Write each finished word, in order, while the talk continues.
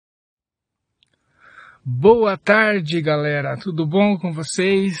Boa tarde, galera. Tudo bom com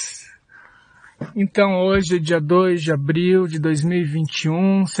vocês? Então, hoje é dia 2 de abril de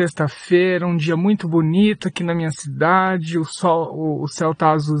 2021, sexta-feira, um dia muito bonito aqui na minha cidade. O céu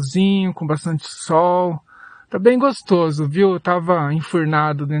tá azulzinho, com bastante sol. Tá bem gostoso, viu? Eu tava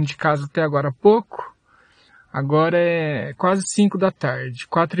enfurnado dentro de casa até agora há pouco. Agora é quase 5 da tarde,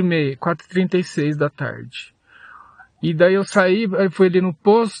 4h30, 4h36 da tarde. E daí eu saí, fui ali no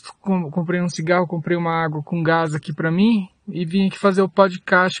posto, comprei um cigarro, comprei uma água com gás aqui pra mim e vim aqui fazer o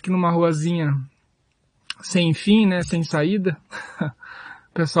podcast aqui numa ruazinha sem fim, né, sem saída. O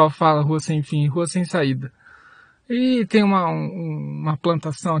pessoal fala rua sem fim, rua sem saída. E tem uma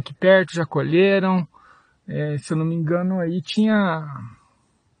plantação aqui perto, já colheram. Se eu não me engano aí tinha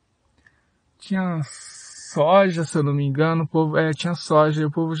soja, se eu não me engano, o povo, tinha soja e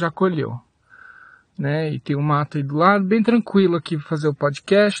o povo já colheu. Né, e tem um mato aí do lado, bem tranquilo aqui para fazer o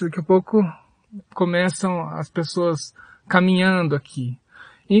podcast. Daqui a pouco começam as pessoas caminhando aqui.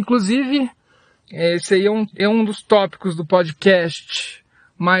 Inclusive, esse aí é um dos tópicos do podcast.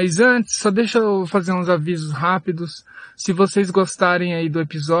 Mas antes, só deixa eu fazer uns avisos rápidos. Se vocês gostarem aí do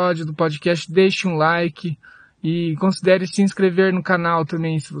episódio, do podcast, deixe um like e considere se inscrever no canal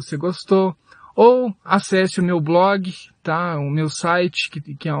também se você gostou. Ou acesse o meu blog, tá? O meu site, que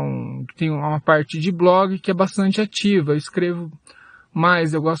tem uma parte de blog que é bastante ativa. Eu escrevo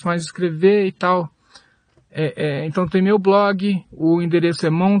mais, eu gosto mais de escrever e tal. Então tem meu blog, o endereço é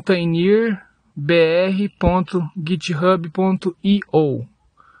mountaineerbr.github.io,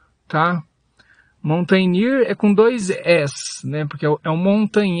 tá? Mountaineer é com 2 S, né? Porque é um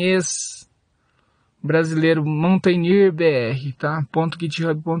montanhês brasileiro, Mountaineer BR, tá?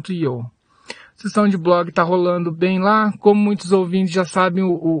 .github.io. A sessão de blog tá rolando bem lá. Como muitos ouvintes já sabem,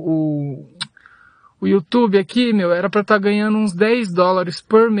 o YouTube aqui, era pra estar ganhando uns $10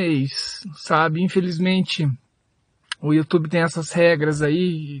 por mês, sabe? Infelizmente, o YouTube tem essas regras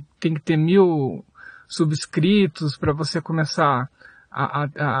aí, tem que ter 1000 subscritos para você começar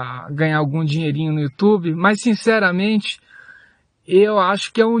a ganhar algum dinheirinho no YouTube. Mas, sinceramente, eu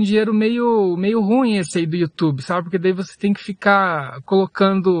acho que é um dinheiro meio ruim esse aí do YouTube, sabe? Porque daí você tem que ficar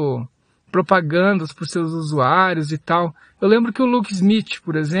colocando propagandas para os seus usuários e tal. Eu lembro que o Luke Smith,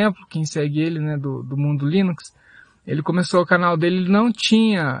 por exemplo, quem segue ele, né, do Mundo Linux, ele começou o canal dele, ele não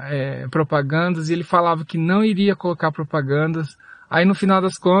tinha propagandas e ele falava que não iria colocar propagandas. Aí no final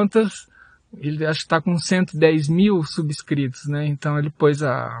das contas, ele acho que está com 110 mil subscritos, né? Então ele pôs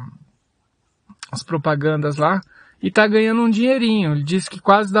as propagandas lá e está ganhando um dinheirinho. Ele disse que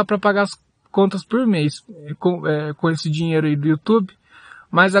quase dá para pagar as contas por mês com esse dinheiro aí do YouTube.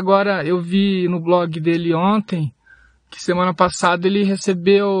 Mas agora eu vi no blog dele ontem que semana passada ele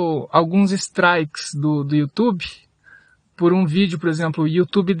recebeu alguns strikes do YouTube por um vídeo, por exemplo, o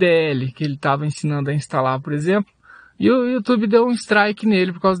YouTube DL, que ele estava ensinando a instalar, por exemplo. E o YouTube deu um strike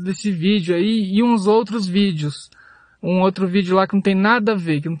nele por causa desse vídeo aí e uns outros vídeos. Um outro vídeo lá que não tem nada a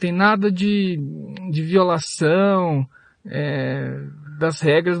ver, que não tem nada de violação das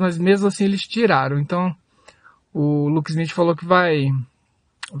regras, mas mesmo assim eles tiraram. Então o Luke Smith falou que vai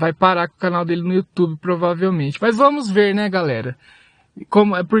parar com o canal dele no YouTube, provavelmente. Mas vamos ver, né, galera?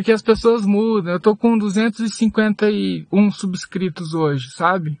 Porque as pessoas mudam. Eu tô com 251 subscritos hoje,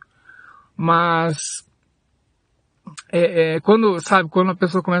 sabe? Mas, quando a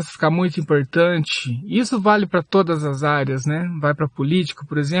pessoa começa a ficar muito importante, isso vale para todas as áreas, né? Vai para política,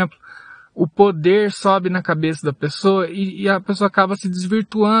 por exemplo. O poder sobe na cabeça da pessoa e a pessoa acaba se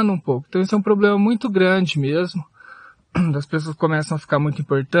desvirtuando um pouco. Então, isso é um problema muito grande mesmo. As pessoas começam a ficar muito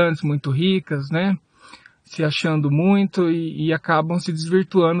importantes, muito ricas, né? Se achando muito e acabam se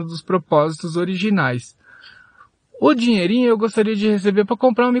desvirtuando dos propósitos originais. O dinheirinho eu gostaria de receber para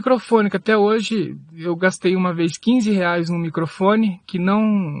comprar um microfone, que até hoje eu gastei uma vez R$15 num microfone que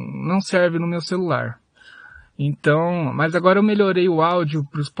não serve no meu celular. Então, mas agora eu melhorei o áudio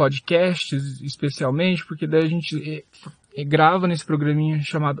para os podcasts, especialmente, porque daí a gente grava nesse programinha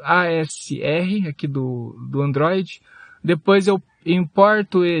chamado ASR, aqui do Android. Depois eu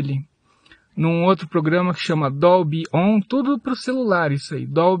importo ele num outro programa que chama Dolby On, tudo pro celular isso aí,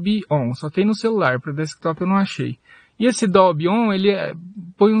 Dolby On, só tem no celular, para desktop eu não achei. E esse Dolby On, ele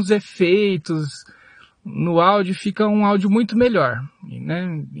põe uns efeitos no áudio, fica um áudio muito melhor,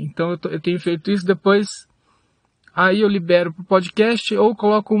 né? Então eu tenho feito isso, depois aí eu libero pro podcast ou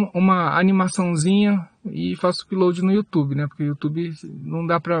coloco uma animaçãozinha e faço upload no YouTube, né? Porque o YouTube não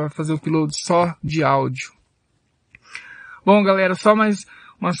dá para fazer o upload só de áudio. Bom, galera, só mais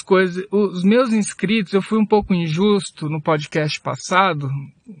umas coisas. Os meus inscritos, eu fui um pouco injusto no podcast passado.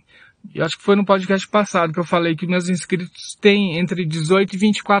 Eu acho que foi no podcast passado que eu falei que meus inscritos têm entre 18 e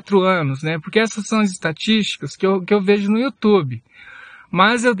 24 anos, né? Porque essas são as estatísticas que eu vejo no YouTube.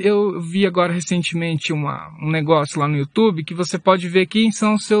 Mas eu vi agora recentemente um negócio lá no YouTube que você pode ver quem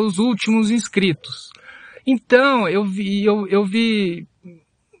são os seus últimos inscritos. Então, eu vi,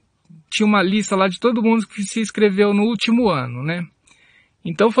 tinha uma lista lá de todo mundo que se inscreveu no último ano, né?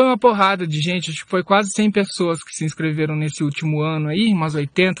 Então foi uma porrada de gente, acho que foi quase 100 pessoas que se inscreveram nesse último ano aí, umas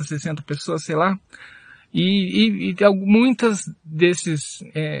 80, 60 pessoas, sei lá. E muitas desses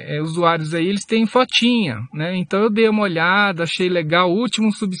usuários aí, eles têm fotinha, né? Então eu dei uma olhada, achei legal. O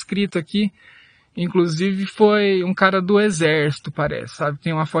último subscrito aqui, inclusive, foi um cara do exército, parece, sabe?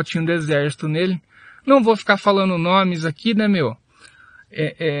 Tem uma fotinha do exército nele. Não vou ficar falando nomes aqui, né, meu?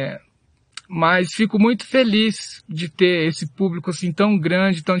 Mas fico muito feliz de ter esse público assim tão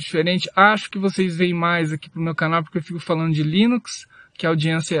grande, tão diferente. Acho que vocês veem mais aqui pro meu canal, porque eu fico falando de Linux, que a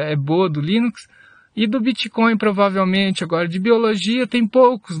audiência é boa do Linux. E do Bitcoin, provavelmente. Agora, de biologia tem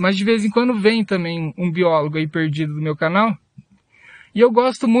poucos, mas de vez em quando vem também um biólogo aí perdido do meu canal. E eu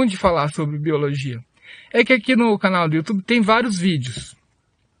gosto muito de falar sobre biologia. É que aqui no canal do YouTube tem vários vídeos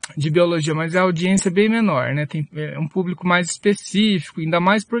de biologia, mas a audiência é bem menor, né? Tem um público mais específico, ainda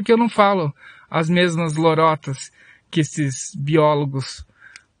mais porque eu não falo as mesmas lorotas que esses biólogos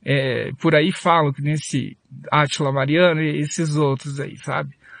por aí falam, que nesse Átila Mariano e esses outros aí,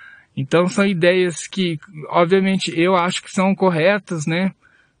 sabe? Então são ideias que, obviamente, eu acho que são corretas, né?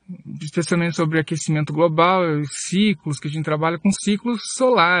 Especialmente sobre aquecimento global, ciclos, que a gente trabalha com ciclos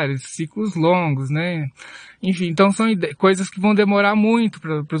solares, ciclos longos, né? Enfim, então são coisas que vão demorar muito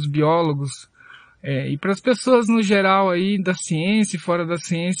para os biólogos e para as pessoas no geral aí da ciência e fora da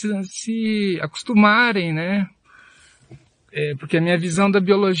ciência se acostumarem, né? Porque a minha visão da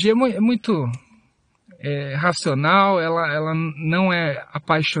biologia é muito racional, ela não é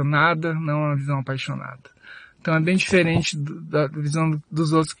apaixonada, não é uma visão apaixonada. Então é bem diferente da visão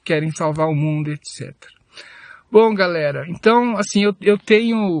dos outros que querem salvar o mundo, etc. Bom, galera, então, assim, eu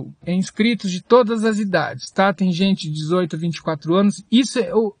tenho inscritos de todas as idades, tá? Tem gente de 18 a 24 anos, isso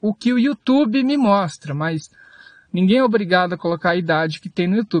é o que o YouTube me mostra, mas ninguém é obrigado a colocar a idade que tem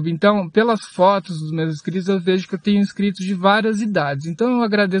no YouTube. Então, pelas fotos dos meus inscritos, eu vejo que eu tenho inscritos de várias idades. Então, eu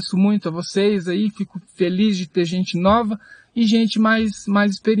agradeço muito a vocês aí, fico feliz de ter gente nova e gente mais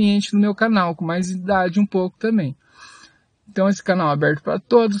experiente no meu canal, com mais idade um pouco também. Então, esse canal é aberto para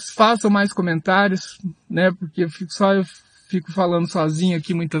todos. Façam mais comentários, né? Porque eu fico falando sozinho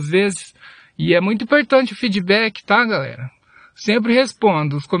aqui muitas vezes. E é muito importante o feedback, tá, galera? Sempre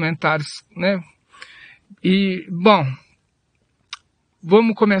respondo os comentários, né? E, bom,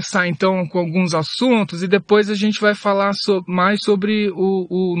 vamos começar então com alguns assuntos e depois a gente vai falar mais sobre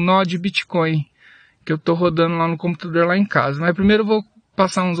o nó de Bitcoin que eu estou rodando lá no computador lá em casa. Mas primeiro eu vou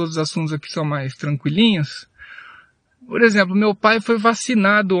passar uns outros assuntos aqui que são mais tranquilinhos. Por exemplo, meu pai foi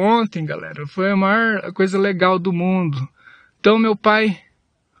vacinado ontem, galera. Foi a maior coisa legal do mundo. Então meu pai,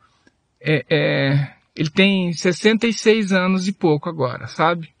 ele tem 66 anos e pouco agora,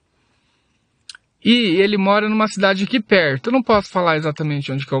 sabe? E ele mora numa cidade aqui perto. Eu não posso falar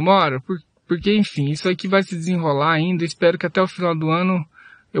exatamente onde que eu moro, porque, enfim, isso aqui vai se desenrolar ainda. Espero que até o final do ano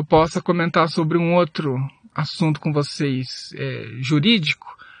eu possa comentar sobre um outro assunto com vocês, jurídico.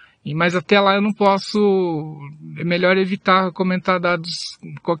 Mas até lá eu não posso, é melhor evitar comentar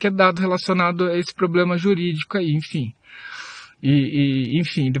qualquer dado relacionado a esse problema jurídico aí, enfim.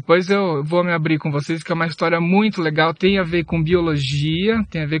 Enfim, depois eu vou me abrir com vocês, que é uma história muito legal, tem a ver com biologia,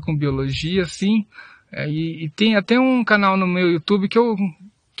 sim, e tem até um canal no meu YouTube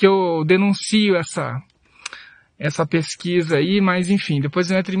que eu denuncio essa pesquisa aí, mas enfim, depois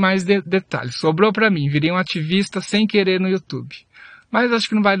eu entro em mais detalhes. Sobrou pra mim, virei um ativista sem querer no YouTube. Mas acho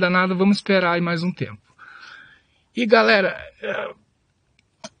que não vai dar nada, vamos esperar aí mais um tempo. E galera,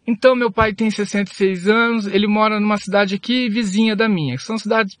 então meu pai tem 66 anos, ele mora numa cidade aqui vizinha da minha, que são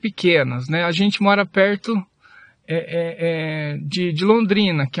cidades pequenas, né? A gente mora perto de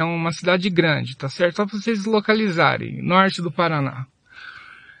Londrina, que é uma cidade grande, tá certo? Só para vocês localizarem, norte do Paraná.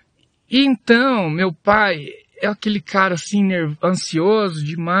 E então, meu pai é aquele cara assim, ansioso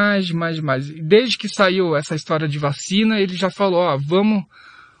demais. Desde que saiu essa história de vacina, ele já falou, ó,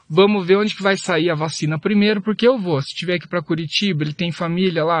 vamos ver onde que vai sair a vacina primeiro, porque eu vou. Se tiver que ir para Curitiba, ele tem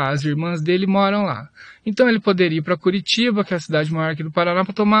família lá, as irmãs dele moram lá. Então ele poderia ir para Curitiba, que é a cidade maior aqui do Paraná,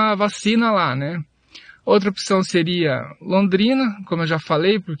 para tomar a vacina lá, né? Outra opção seria Londrina, como eu já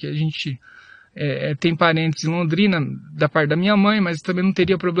falei, porque a gente tem parentes em Londrina, da parte da minha mãe, mas também não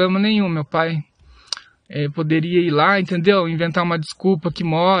teria problema nenhum. Meu pai poderia ir lá, entendeu? Inventar uma desculpa que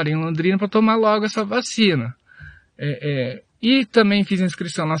mora em Londrina para tomar logo essa vacina. E também fiz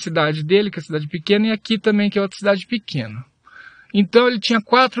inscrição na cidade dele, que é a cidade pequena, e aqui também, que é outra cidade pequena. Então ele tinha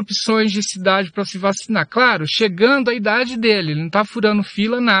 4 opções de cidade para se vacinar. Claro, chegando à idade dele, ele não está furando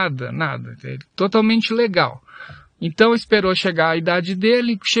fila, nada. É totalmente legal. Então esperou chegar a idade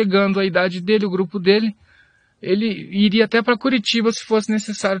dele, chegando à idade dele, o grupo dele, ele iria até para Curitiba se fosse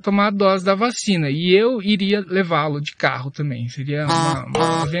necessário tomar a dose da vacina. E eu iria levá-lo de carro também, seria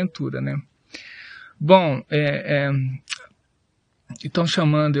uma aventura, né? Bom, estão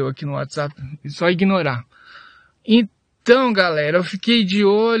chamando eu aqui no WhatsApp, só ignorar. Então, galera, eu fiquei de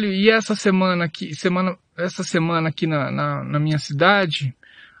olho e essa semana aqui na minha cidade,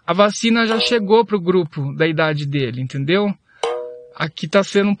 a vacina já chegou pro grupo da idade dele, entendeu? Aqui tá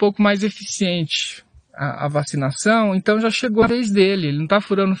sendo um pouco mais eficiente a vacinação, então já chegou a vez dele, ele não tá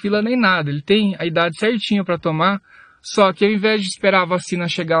furando fila nem nada, ele tem a idade certinha para tomar, só que ao invés de esperar a vacina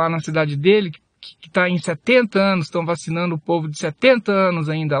chegar lá na cidade dele, que tá em 70 anos, estão vacinando o povo de 70 anos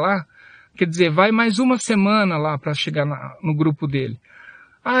ainda lá, quer dizer, vai mais uma semana lá para chegar no grupo dele.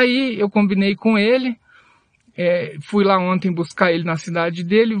 Aí eu combinei com ele, fui lá ontem buscar ele na cidade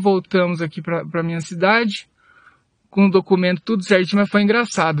dele, voltamos aqui para minha cidade, com o documento tudo certinho, mas foi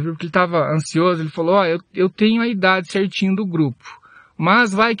engraçado, viu? Porque ele estava ansioso, ele falou, eu tenho a idade certinho do grupo,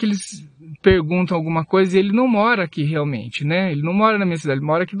 mas vai que eles perguntam alguma coisa e ele não mora aqui realmente, né? Ele não mora na minha cidade, ele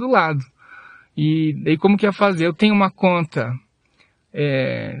mora aqui do lado. E daí como que ia fazer? Eu tenho uma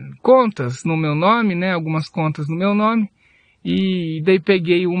contas no meu nome, né? Algumas contas no meu nome. E daí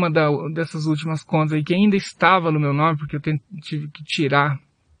peguei uma dessas últimas contas aí que ainda estava no meu nome, porque eu tive que tirar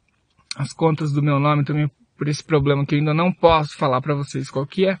as contas do meu nome também por esse problema que eu ainda não posso falar para vocês qual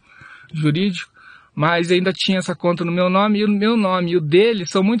que é, jurídico. Mas ainda tinha essa conta no meu nome, e o meu nome e o dele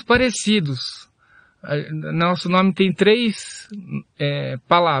são muito parecidos. Nosso nome tem 3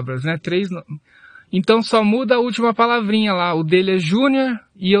 palavras, né? 3. Então só muda a última palavrinha lá. O dele é Júnior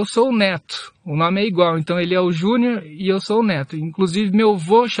e eu sou o neto. O nome é igual. Então ele é o Júnior e eu sou o neto. Inclusive meu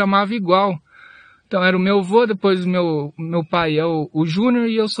avô chamava igual. Então era o meu avô, depois o meu pai é o Júnior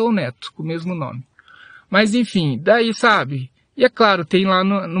e eu sou o neto, com o mesmo nome. Mas enfim, daí sabe. E é claro, tem lá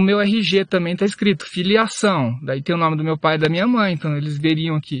no meu RG também, tá escrito filiação. Daí tem o nome do meu pai e da minha mãe. Então eles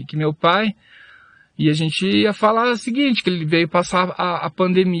veriam aqui que meu pai... E a gente ia falar o seguinte, que ele veio passar a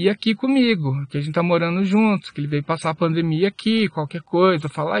pandemia aqui comigo, que a gente tá morando juntos, que ele veio passar a pandemia aqui, qualquer coisa,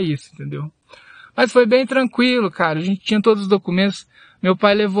 falar isso, entendeu? Mas foi bem tranquilo, cara, a gente tinha todos os documentos, meu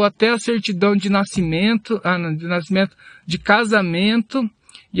pai levou até a certidão de nascimento, de casamento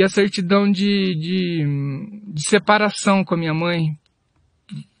e a certidão de separação com a minha mãe.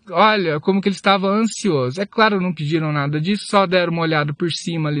 Olha, como que ele estava ansioso. É claro, não pediram nada disso, só deram uma olhada por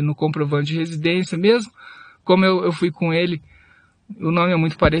cima ali no comprovante de residência mesmo. Como eu fui com ele, o nome é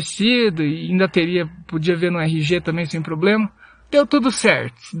muito parecido e ainda podia ver no RG também sem problema. Deu tudo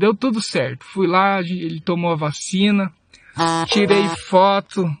certo. Fui lá, ele tomou a vacina, tirei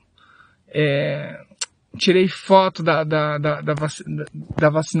foto da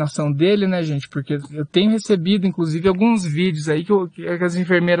vacinação dele, né, gente? Porque eu tenho recebido, inclusive, alguns vídeos aí que as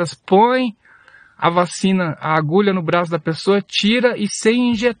enfermeiras põem a vacina, a agulha no braço da pessoa, tira e sem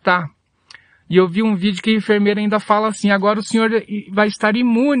injetar. E eu vi um vídeo que a enfermeira ainda fala assim, agora o senhor vai estar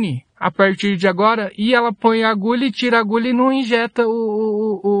imune a partir de agora, e ela põe a agulha e tira a agulha e não injeta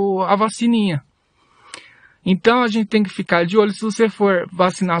a vacininha. Então a gente tem que ficar de olho, se você for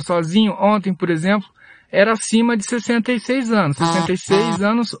vacinar sozinho, ontem, por exemplo, era acima de 66 anos. 66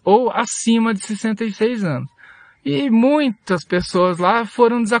 anos ou acima de 66 anos. E muitas pessoas lá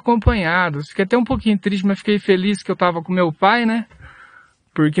foram desacompanhadas. Fiquei até um pouquinho triste, mas fiquei feliz que eu estava com meu pai, né?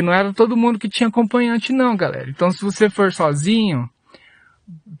 Porque não era todo mundo que tinha acompanhante não, galera. Então se você for sozinho,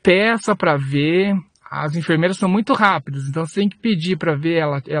 peça para ver. As enfermeiras são muito rápidas, então você tem que pedir para ver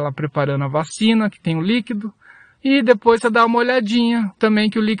ela preparando a vacina, que tem o líquido. E depois você dá uma olhadinha também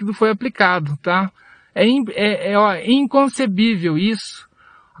que o líquido foi aplicado, tá? É inconcebível isso.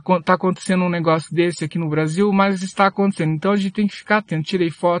 Tá acontecendo um negócio desse aqui no Brasil, mas está acontecendo. Então a gente tem que ficar atento. Tirei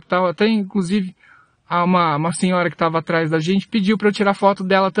foto e tal. Até inclusive uma senhora que estava atrás da gente pediu para eu tirar foto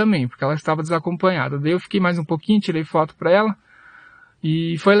dela também, porque ela estava desacompanhada. Daí eu fiquei mais um pouquinho, tirei foto para ela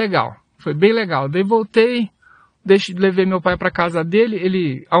e foi legal. Foi bem legal. Daí voltei, levei meu pai para casa dele,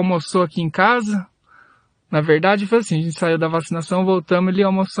 ele almoçou aqui em casa. Na verdade foi assim, a gente saiu da vacinação, voltamos, ele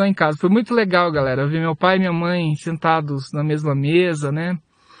almoçou em casa. Foi muito legal, galera, ver meu pai e minha mãe sentados na mesma mesa, né?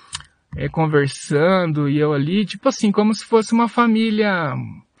 Conversando e eu ali, tipo assim, como se fosse uma família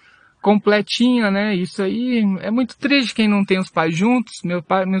completinha, né? Isso aí é muito triste quem não tem os pais juntos.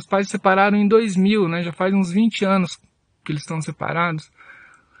 Meus pais se separaram em 2000, né? Já faz uns 20 anos que eles estão separados.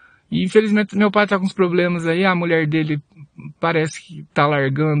 E infelizmente meu pai tá com uns problemas aí, a mulher dele parece que tá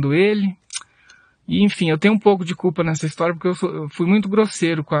largando ele. E enfim, eu tenho um pouco de culpa nessa história porque eu fui muito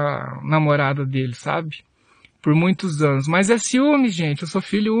grosseiro com a namorada dele, sabe? Por muitos anos. Mas é ciúmes, gente, eu sou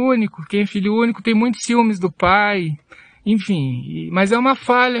filho único. Quem é filho único tem muitos ciúmes do pai. Enfim, mas é uma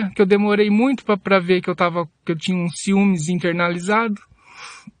falha que eu demorei muito pra ver que eu tinha um ciúmes internalizado.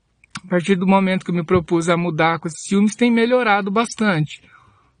 A partir do momento que eu me propus a mudar com esses ciúmes, tem melhorado bastante.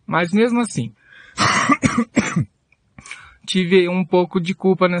 Mas mesmo assim, tive um pouco de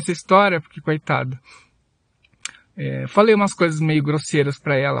culpa nessa história, porque coitada. Falei umas coisas meio grosseiras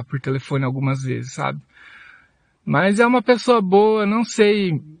pra ela por telefone algumas vezes, sabe? Mas é uma pessoa boa, não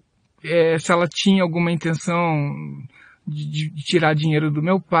sei se ela tinha alguma intenção de tirar dinheiro do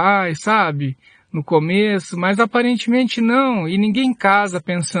meu pai, sabe? No começo, mas aparentemente não, e ninguém casa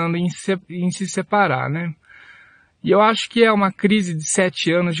pensando em se separar, né? E eu acho que é uma crise de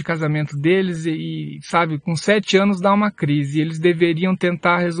 7 anos de casamento deles e, sabe, com 7 anos dá uma crise. E eles deveriam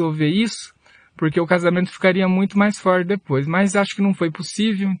tentar resolver isso, porque o casamento ficaria muito mais forte depois. Mas acho que não foi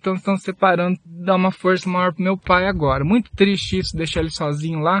possível, então estão se separando, dá uma força maior pro meu pai agora. Muito triste isso, deixar ele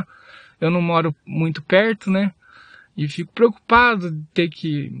sozinho lá. Eu não moro muito perto, né? E fico preocupado de ter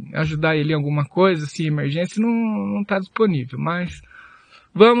que ajudar ele em alguma coisa, se emergência não tá disponível. Mas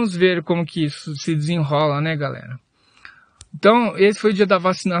vamos ver como que isso se desenrola, né, galera? Então, esse foi o dia da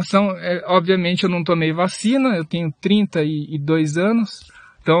vacinação. Obviamente eu não tomei vacina, eu tenho 32 anos,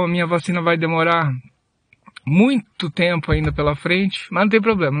 então a minha vacina vai demorar muito tempo ainda pela frente, mas não tem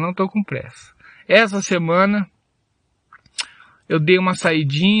problema, não estou com pressa. Essa semana eu dei uma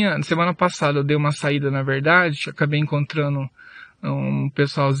saidinha, semana passada eu dei uma saída na verdade, acabei encontrando um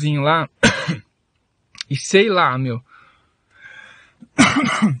pessoalzinho lá, e sei lá,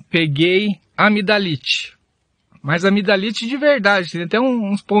 peguei amidalite. Mas amidalite de verdade, tem até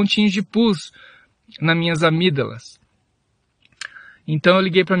uns pontinhos de pus nas minhas amígdalas. Então eu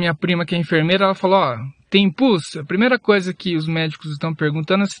liguei para minha prima que é enfermeira, ela falou, ó, tem pus? A primeira coisa que os médicos estão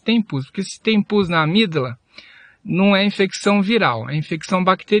perguntando é se tem pus, porque se tem pus na amígdala, não é infecção viral, é infecção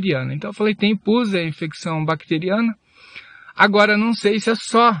bacteriana. Então eu falei, tem pus, é infecção bacteriana. Agora não sei se é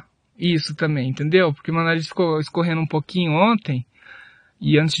só isso também, entendeu? Porque meu nariz ficou escorrendo um pouquinho ontem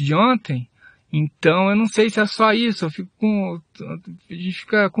e antes de ontem. Então, eu não sei se é só isso, a gente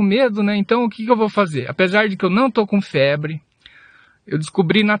fica com medo, né? Então, o que eu vou fazer? Apesar de que eu não tô com febre, eu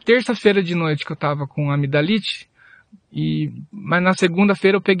descobri na terça-feira de noite que eu tava com amidalite, mas na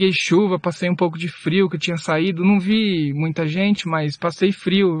segunda-feira eu peguei chuva, passei um pouco de frio, que eu tinha saído, não vi muita gente, mas passei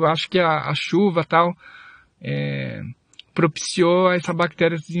frio, acho que a chuva e tal, propiciou essa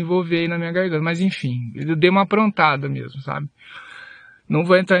bactéria se desenvolver aí na minha garganta, mas enfim, eu dei uma aprontada mesmo, sabe? Não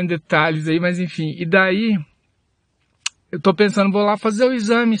vou entrar em detalhes aí, mas enfim. E daí, eu tô pensando, vou lá fazer o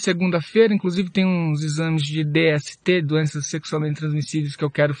exame segunda-feira. Inclusive tem uns exames de DST, doenças sexualmente transmissíveis, que eu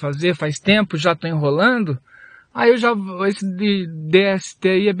quero fazer. Faz tempo, já tô enrolando. Aí esse de DST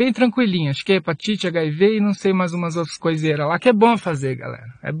aí é bem tranquilinho. Acho que é hepatite, HIV e não sei mais umas outras coiseiras lá, que é bom fazer,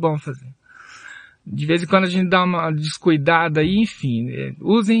 galera. É bom fazer. De vez em quando a gente dá uma descuidada aí, enfim.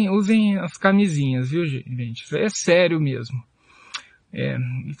 Usem as camisinhas, viu, gente? Isso aí é sério mesmo.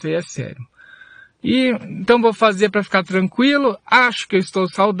 Isso aí é sério. E então vou fazer para ficar tranquilo. Acho que eu estou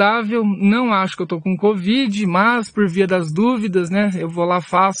saudável, não acho que eu estou com Covid, mas por via das dúvidas, né? Eu vou lá,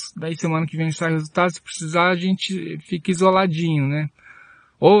 faço, daí semana que vem sai o resultado, se precisar a gente fica isoladinho, né?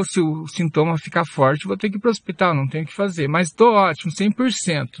 Ou se o sintoma ficar forte, vou ter que ir para o hospital, não tenho o que fazer. Mas estou ótimo,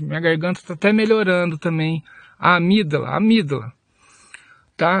 100%. Minha garganta está até melhorando também. A amígdala.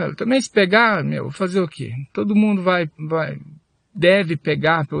 Tá? Também se pegar, vou fazer o quê? Todo mundo deve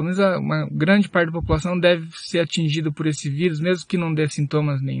pegar, pelo menos uma grande parte da população deve ser atingida por esse vírus, mesmo que não dê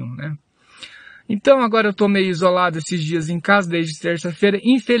sintomas nenhum, né? Então agora eu tô meio isolado esses dias em casa, desde terça-feira.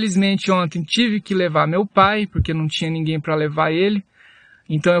 Infelizmente ontem tive que levar meu pai, porque não tinha ninguém para levar ele.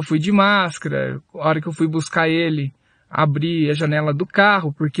 Então eu fui de máscara, a hora que eu fui buscar ele, abri a janela do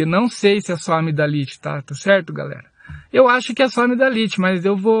carro, porque não sei se é só amidalite, tá certo, galera? Eu acho que é só amidalite, mas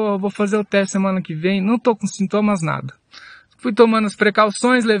eu vou fazer o teste semana que vem, não tô com sintomas, nada. Fui tomando as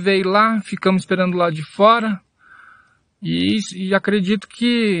precauções, levei lá, ficamos esperando lá de fora e acredito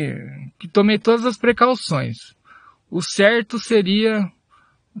que tomei todas as precauções. O certo seria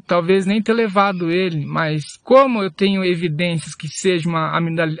talvez nem ter levado ele, mas como eu tenho evidências que seja uma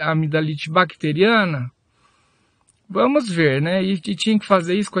amidalite bacteriana, vamos ver, né? E tinha que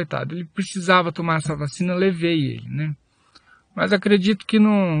fazer isso, coitado. Ele precisava tomar essa vacina, levei ele, né? Mas acredito que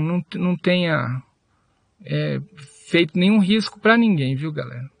não tenha feito nenhum risco para ninguém, viu,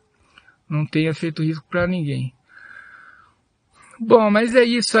 galera? Não tenha feito risco para ninguém. Bom, mas é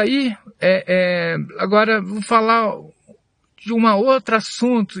isso aí. Agora vou falar de um outro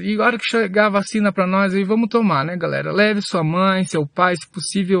assunto. E agora que chegar a vacina para nós, aí vamos tomar, né, galera? Leve sua mãe, seu pai, se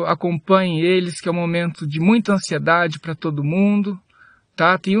possível, acompanhe eles, que é um momento de muita ansiedade para todo mundo,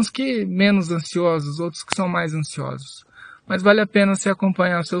 tá? Tem uns que menos ansiosos, outros que são mais ansiosos. Mas vale a pena você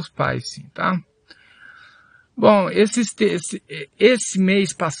acompanhar seus pais, sim, tá? Bom, esse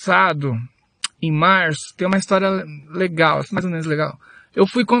mês passado, em março, tem uma história legal, mais ou menos legal. Eu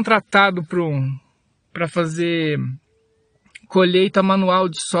fui contratado para fazer colheita manual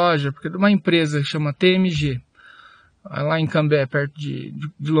de soja, porque é de uma empresa que chama TMG, lá em Cambé, perto de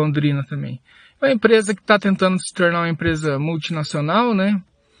Londrina também. É uma empresa que está tentando se tornar uma empresa multinacional, né?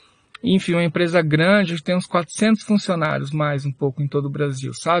 Enfim, uma empresa grande, que tem uns 400 funcionários, mais um pouco em todo o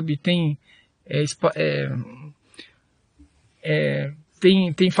Brasil, sabe? Tem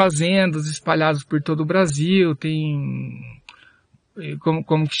fazendas espalhadas por todo o Brasil, tem,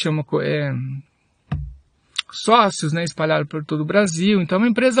 como que chama, sócios, né, espalhados por todo o Brasil. Então é uma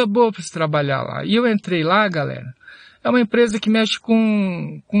empresa boa para se trabalhar lá. E eu entrei lá, galera, é uma empresa que mexe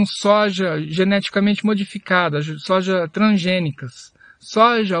com soja geneticamente modificada, soja transgênicas,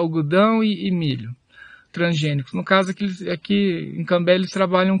 soja, algodão e milho transgênicos. No caso aqui em Cambé eles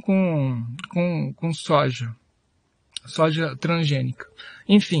trabalham com soja transgênica.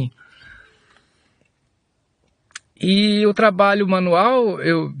 Enfim. E o trabalho manual,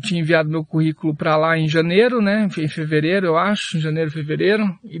 eu tinha enviado meu currículo para lá em janeiro, né? Em fevereiro, eu acho, em janeiro,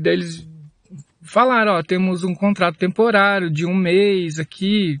 fevereiro. E daí eles falaram, ó, temos um contrato temporário de 1 mês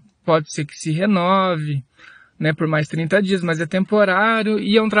aqui, pode ser que se renove, né, por mais 30 dias, mas é temporário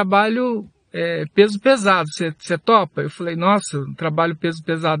e é um trabalho peso pesado. Você topa? Eu falei, nossa, um trabalho peso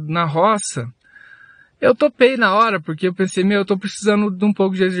pesado na roça. Eu topei na hora, porque eu pensei, eu tô precisando de um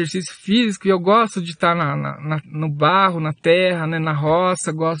pouco de exercício físico e eu gosto de estar no barro, na terra, né, na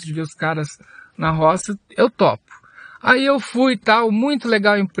roça, gosto de ver os caras na roça, eu topo. Aí eu fui e tal, muito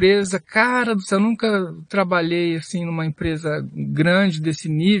legal a empresa, cara do céu, eu nunca trabalhei assim numa empresa grande desse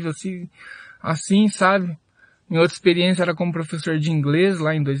nível, assim, sabe? Minha outra experiência era como professor de inglês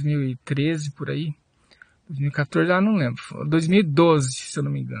lá em 2013, por aí. 2014, já não lembro, 2012, se eu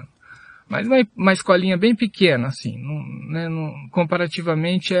não me engano. Mas uma escolinha bem pequena, assim,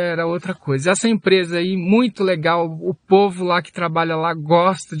 comparativamente era outra coisa. Essa empresa aí, muito legal, o povo lá que trabalha lá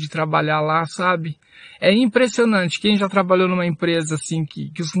gosta de trabalhar lá, sabe? É impressionante, quem já trabalhou numa empresa assim,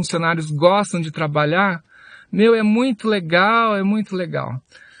 que os funcionários gostam de trabalhar, é muito legal, é muito legal.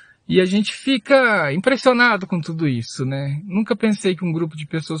 E a gente fica impressionado com tudo isso, né? Nunca pensei que um grupo de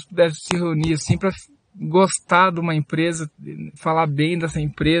pessoas pudesse se reunir assim para gostar de uma empresa, falar bem dessa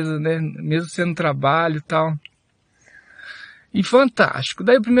empresa, né? Mesmo sendo trabalho e tal. E fantástico.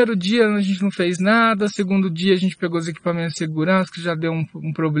 Daí o primeiro dia a gente não fez nada, segundo dia a gente pegou os equipamentos de segurança, que já deu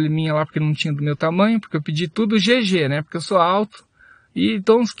um probleminha lá porque não tinha do meu tamanho, porque eu pedi tudo GG, né? Porque eu sou alto e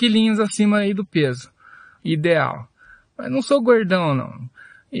tô uns quilinhos acima aí do peso ideal. Mas não sou gordão, não.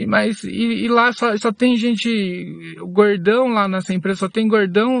 E lá só tem gente, gordão lá nessa empresa, só tem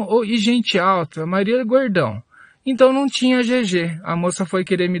gordão e gente alta, a maioria é gordão. Então não tinha GG. A moça foi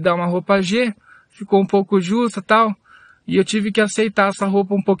querer me dar uma roupa G, ficou um pouco justa e tal, e eu tive que aceitar essa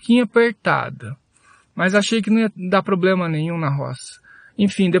roupa um pouquinho apertada. Mas achei que não ia dar problema nenhum na roça.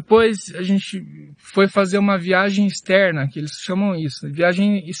 Enfim, depois a gente foi fazer uma viagem externa, que eles chamam isso,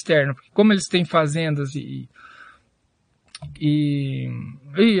 viagem externa, porque como eles têm fazendas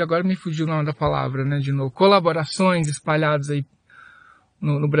agora me fugiu o nome da palavra, né, de novo, colaborações espalhadas aí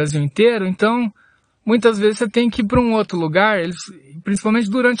no Brasil inteiro, então muitas vezes você tem que ir para um outro lugar, principalmente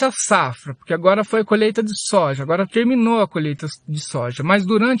durante a safra, porque agora foi a colheita de soja, agora terminou a colheita de soja, mas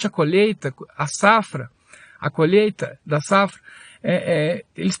durante a colheita, a colheita da safra,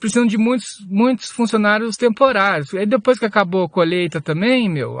 eles precisam de muitos funcionários temporários, aí depois que acabou a colheita também,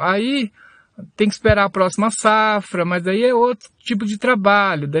 aí tem que esperar a próxima safra, mas daí é outro tipo de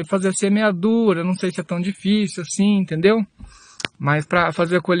trabalho, daí fazer a semeadura, não sei se é tão difícil assim, entendeu? Mas para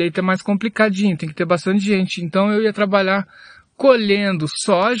fazer a colheita é mais complicadinho, tem que ter bastante gente. Então eu ia trabalhar colhendo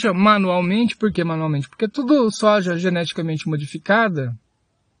soja manualmente. Por que manualmente? Porque é tudo soja geneticamente modificada.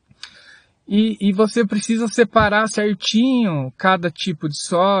 E você precisa separar certinho cada tipo de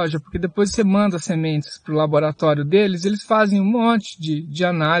soja, porque depois você manda as sementes para o laboratório deles, eles fazem um monte de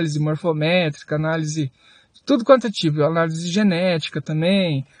análise morfométrica, análise de tudo quanto é tipo, análise genética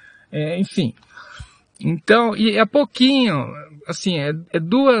também, enfim. Então, e é pouquinho, assim,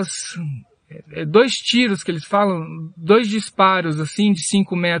 dois tiros que eles falam, 2 disparos, assim, de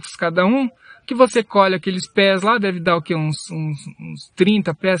 5 metros cada um, que você colhe aqueles pés lá, deve dar o quê? Uns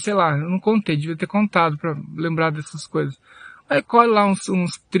 30 pés, sei lá, eu não contei, devia ter contado para lembrar dessas coisas. Aí colhe lá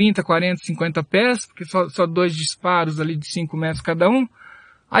uns 30, 40, 50 pés, porque só 2 disparos ali de 5 metros cada um.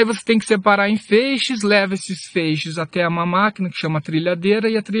 Aí você tem que separar em feixes, leva esses feixes até uma máquina que chama trilhadeira,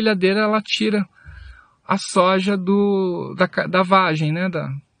 e a trilhadeira ela tira a soja da vagem, né,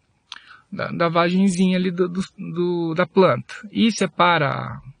 da vagenzinha ali da planta. E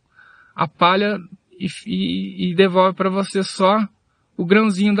separa a palha e devolve para você só o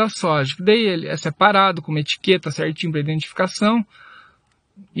grãozinho da soja. Daí ele é separado com uma etiqueta certinho para identificação.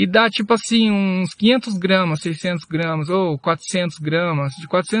 E dá tipo assim uns 500 gramas, 600 gramas ou 400 gramas, de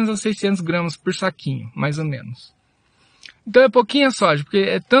 400 a 600 gramas por saquinho, mais ou menos. Então é pouquinha soja, porque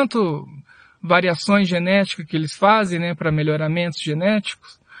é tanto variações genéticas que eles fazem, né, para melhoramentos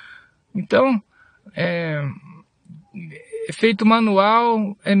genéticos. Então, é feito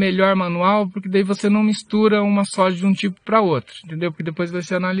manual, é melhor manual, porque daí você não mistura uma soja de um tipo para outro, entendeu? Porque depois vai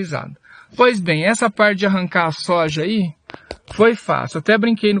ser analisado. Pois bem, essa parte de arrancar a soja aí, foi fácil. Até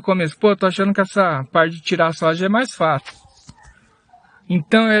brinquei no começo, pô, tô achando que essa parte de tirar a soja é mais fácil.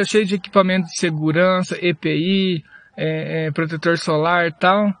 Então é cheio de equipamento de segurança, EPI, protetor solar e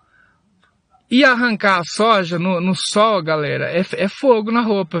tal. E arrancar a soja no sol, galera, é fogo na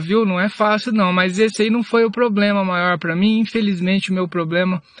roupa, viu? Não é fácil não, mas esse aí não foi o problema maior pra mim. Infelizmente o meu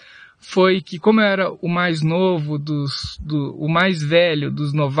problema foi que, como eu era o mais novo o mais velho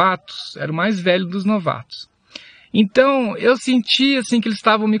dos novatos, era o mais velho dos novatos. Então, eu senti, assim, que eles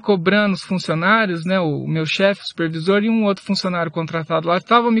estavam me cobrando, os funcionários, né, o meu chefe, o supervisor e um outro funcionário contratado lá,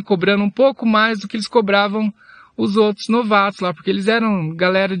 estavam me cobrando um pouco mais do que eles cobravam os outros novatos lá, porque eles eram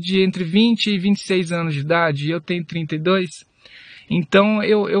galera de entre 20 e 26 anos de idade, e eu tenho 32, então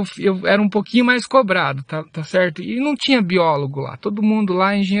eu era um pouquinho mais cobrado, tá certo? E não tinha biólogo lá, todo mundo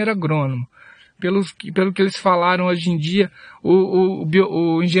lá é engenheiro agrônomo. Pelo que eles falaram hoje em dia,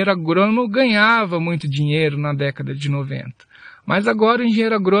 o engenheiro agrônomo ganhava muito dinheiro na década de 90. Mas agora o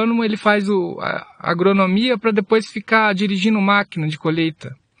engenheiro agrônomo ele faz a agronomia para depois ficar dirigindo máquina de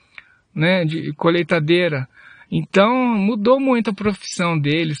colheita, né, de colheitadeira. Então mudou muito a profissão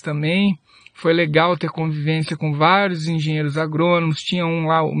deles também. Foi legal ter convivência com vários engenheiros agrônomos. Tinha um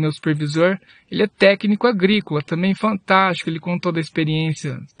lá, o meu supervisor, ele é técnico agrícola, também fantástico. Ele contou da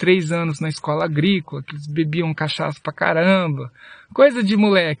experiência, 3 anos na escola agrícola, que eles bebiam cachaça pra caramba. Coisa de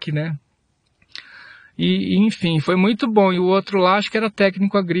moleque, né? E enfim, foi muito bom. E o outro lá, acho que era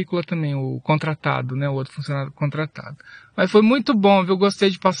técnico agrícola também, o contratado, né? O outro funcionário contratado. Mas foi muito bom, viu? Eu gostei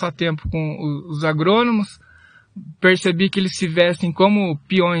de passar tempo com os agrônomos. Percebi que eles se vestem como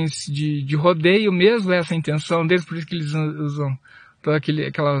peões de rodeio mesmo, essa é a intenção deles, por isso que eles usam todas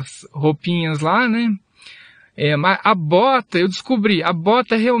aquelas roupinhas lá, né? Mas a bota, eu descobri, a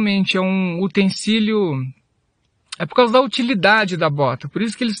bota realmente é um utensílio, é por causa da utilidade da bota, por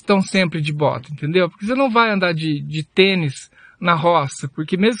isso que eles estão sempre de bota, entendeu? Porque você não vai andar de tênis na roça,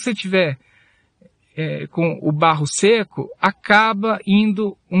 porque mesmo que você tiver com o barro seco, acaba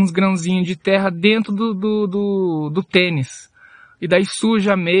indo uns grãozinhos de terra dentro do tênis. E daí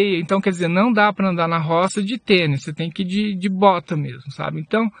suja a meia. Então, quer dizer, não dá para andar na roça de tênis. Você tem que ir de bota mesmo, sabe?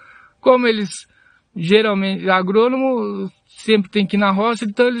 Então, como eles geralmente, agrônomo sempre tem que ir na roça,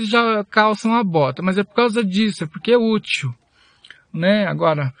 então eles já calçam a bota. Mas é por causa disso, é porque é útil, né?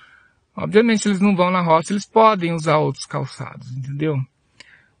 Agora, obviamente, se eles não vão na roça, eles podem usar outros calçados, entendeu?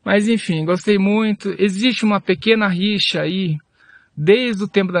 Mas enfim, gostei muito. Existe uma pequena rixa aí, desde o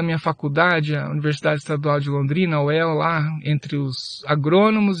tempo da minha faculdade, a Universidade Estadual de Londrina, a UEL, lá, entre os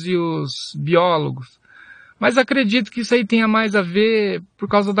agrônomos e os biólogos. Mas acredito que isso aí tenha mais a ver por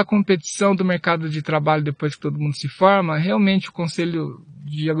causa da competição do mercado de trabalho depois que todo mundo se forma. Realmente o conselho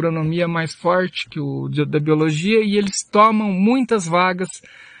de agronomia é mais forte que o da biologia e eles tomam muitas vagas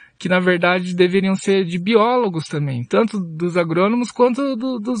que na verdade deveriam ser de biólogos também, tanto dos agrônomos quanto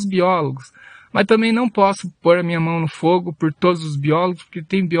dos biólogos. Mas também não posso pôr a minha mão no fogo por todos os biólogos, porque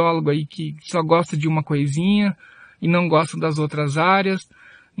tem biólogo aí que só gosta de uma coisinha e não gosta das outras áreas.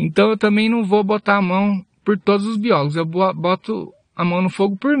 Então eu também não vou botar a mão por todos os biólogos, eu boto a mão no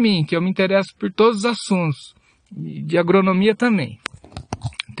fogo por mim, que eu me interesso por todos os assuntos, de agronomia também.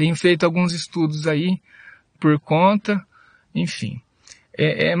 Tenho feito alguns estudos aí por conta, enfim.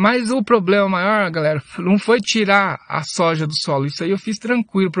 Mas o problema maior, galera, não foi tirar a soja do solo. Isso aí eu fiz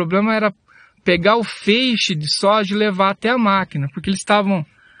tranquilo. O problema era pegar o feixe de soja e levar até a máquina. Porque eles estavam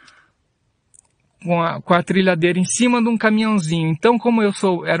com a trilhadeira em cima de um caminhãozinho. Então, como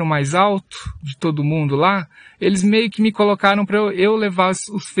era o mais alto de todo mundo lá, eles meio que me colocaram para eu levar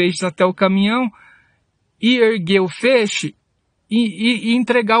os feixes até o caminhão e erguer o feixe e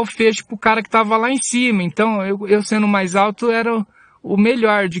entregar o feixe pro cara que estava lá em cima. Então, eu sendo mais alto era o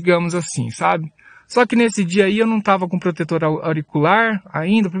melhor, digamos assim, sabe? Só que nesse dia aí eu não estava com protetor auricular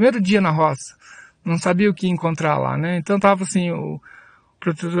ainda, primeiro dia na roça. Não sabia o que encontrar lá, né? Então tava assim, o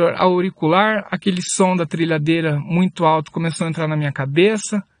protetor auricular, aquele som da trilhadeira muito alto começou a entrar na minha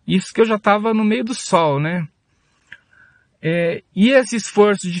cabeça. Isso que eu já estava no meio do sol, né? E esse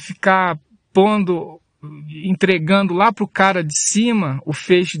esforço de ficar entregando lá pro cara de cima o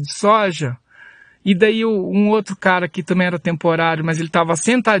feixe de soja, e daí um outro cara que também era temporário, mas ele estava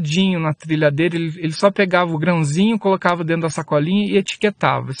sentadinho na trilhadeira, ele só pegava o grãozinho, colocava dentro da sacolinha e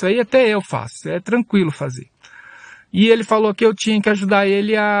etiquetava. Isso aí até eu faço, é tranquilo fazer. E ele falou que eu tinha que ajudar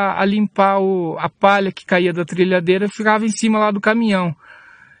ele a limpar a palha que caía da trilhadeira e ficava em cima lá do caminhão.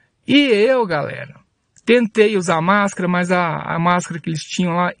 E eu, galera, tentei usar máscara, mas a máscara que eles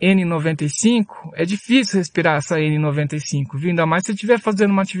tinham lá, N95, é difícil respirar essa N95, viu? Ainda mais se eu estiver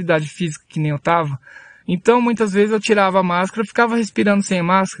fazendo uma atividade física que nem eu estava. Então, muitas vezes eu tirava a máscara e ficava respirando sem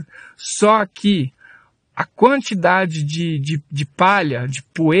máscara. Só que a quantidade de palha, de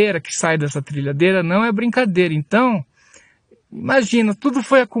poeira que sai dessa trilhadeira não é brincadeira. Então, imagina, tudo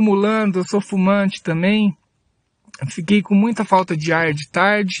foi acumulando, eu sou fumante também. Fiquei com muita falta de ar de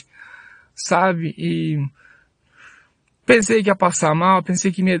tarde, sabe? E pensei que ia passar mal,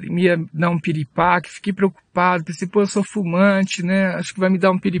 pensei que me ia dar um piripaque, fiquei preocupado, pensei, pô, eu sou fumante, né? Acho que vai me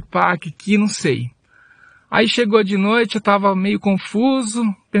dar um piripaque aqui, não sei. Aí chegou de noite, eu tava meio confuso,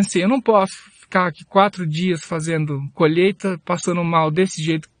 pensei, eu não posso ficar aqui 4 dias fazendo colheita, passando mal desse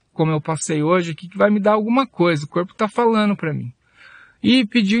jeito como eu passei hoje aqui, que vai me dar alguma coisa, o corpo tá falando pra mim. E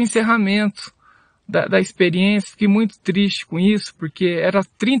pedi o encerramento da experiência, fiquei muito triste com isso, porque era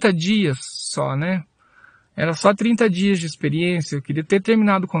 30 dias só, né? Era só 30 dias de experiência, eu queria ter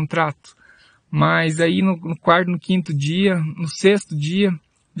terminado o contrato. Mas aí no 4º, no 5º dia, no 6º dia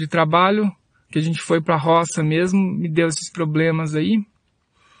de trabalho, que a gente foi pra roça mesmo, me deu esses problemas aí.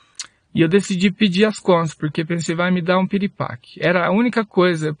 E eu decidi pedir as contas, porque pensei, vai me dar um piripaque. Era a única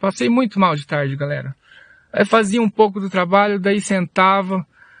coisa, eu passei muito mal de tarde, galera. Aí fazia um pouco do trabalho, daí sentava,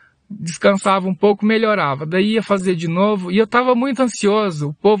 descansava um pouco, melhorava. Daí ia fazer de novo, e eu tava muito ansioso.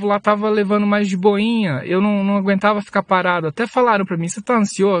 O povo lá tava levando mais de boinha, eu não aguentava ficar parado. Até falaram pra mim, você tá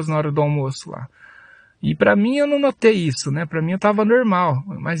ansioso na hora do almoço lá? E pra mim eu não notei isso, né? Pra mim eu tava normal,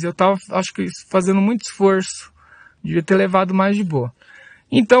 mas eu tava, acho que fazendo muito esforço. Devia ter levado mais de boa.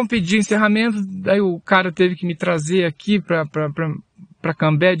 Então pedi encerramento, daí o cara teve que me trazer aqui pra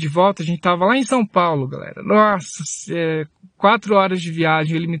Cambé de volta. A gente tava lá em São Paulo, galera. Nossa, 4 horas de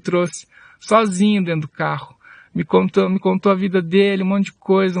viagem, ele me trouxe sozinho dentro do carro. Me contou a vida dele, um monte de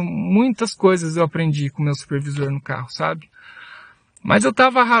coisa, muitas coisas eu aprendi com o meu supervisor no carro, sabe? Mas eu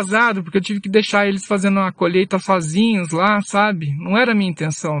tava arrasado, porque eu tive que deixar eles fazendo uma colheita sozinhos lá, sabe? Não era minha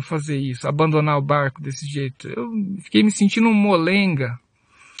intenção fazer isso, abandonar o barco desse jeito. Eu fiquei me sentindo um molenga.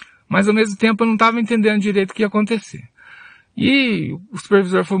 Mas ao mesmo tempo eu não estava entendendo direito o que ia acontecer. E o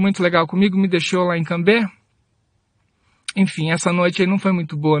supervisor foi muito legal comigo, me deixou lá em Cambé. Enfim, essa noite aí não foi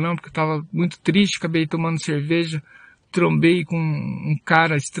muito boa não, porque eu estava muito triste, acabei tomando cerveja, trombei com um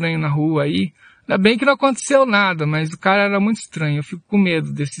cara estranho na rua aí. Ainda bem que não aconteceu nada, mas o cara era muito estranho, eu fico com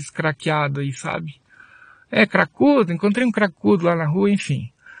medo desses craqueados aí, sabe? Cracudo, encontrei um cracudo lá na rua,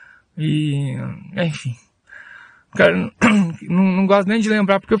 enfim. Enfim. Cara, não gosto nem de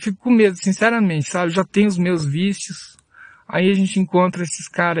lembrar porque eu fico com medo, sinceramente, sabe? Já tenho os meus vícios. Aí a gente encontra esses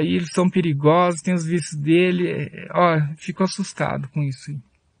caras aí, eles são perigosos, tem os vícios dele. Fico assustado com isso aí.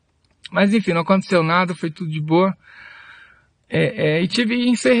 Mas enfim, não aconteceu nada, foi tudo de boa.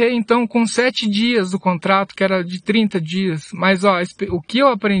 Encerrei então com 7 dias do contrato, que era de 30 dias. Mas o que eu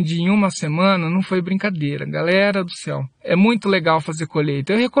aprendi em uma semana não foi brincadeira. Galera do céu, é muito legal fazer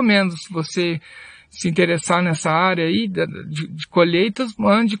colheita. Eu recomendo, se você se interessar nessa área aí de colheitas,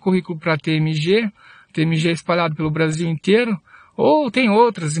 mande currículo para a TMG. TMG é espalhado pelo Brasil inteiro, ou tem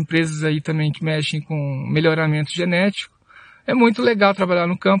outras empresas aí também que mexem com melhoramento genético. É muito legal trabalhar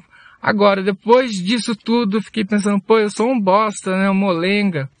no campo. Agora, depois disso tudo, eu fiquei pensando, pô, eu sou um bosta, né, um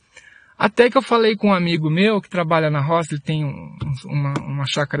molenga. Até que eu falei com um amigo meu que trabalha na roça, ele tem uma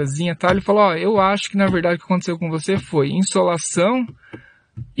chacrazinha e tal, ele falou, eu acho que na verdade o que aconteceu com você foi insolação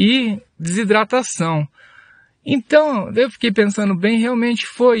e desidratação. Então, eu fiquei pensando bem, realmente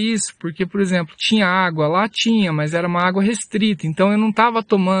foi isso, porque, por exemplo, tinha água, lá tinha, mas era uma água restrita, então eu não estava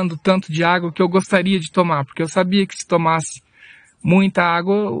tomando tanto de água que eu gostaria de tomar, porque eu sabia que se tomasse muita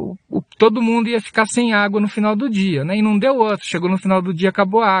água, todo mundo ia ficar sem água no final do dia, né? E não deu outro, chegou no final do dia,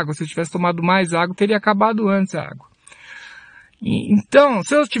 acabou a água, se eu tivesse tomado mais água, teria acabado antes a água. Então,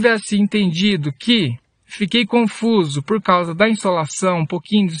 se eu tivesse entendido que fiquei confuso por causa da insolação, um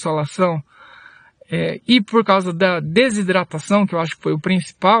pouquinho de insolação, e por causa da desidratação, que eu acho que foi o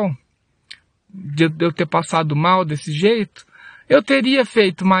principal, de eu ter passado mal desse jeito, eu teria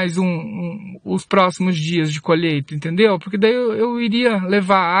feito mais os próximos dias de colheita, entendeu? Porque daí eu iria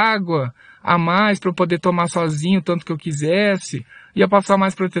levar água a mais para eu poder tomar sozinho, tanto que eu quisesse, ia passar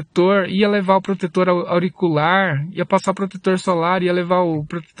mais protetor, ia levar o protetor auricular, ia passar protetor solar, ia levar o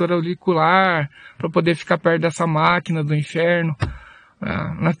protetor auricular para poder ficar perto dessa máquina do inferno,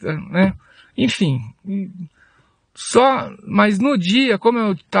 né? Enfim, mas no dia, como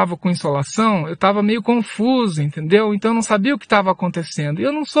eu estava com insolação, eu estava meio confuso, entendeu? Então eu não sabia o que estava acontecendo. E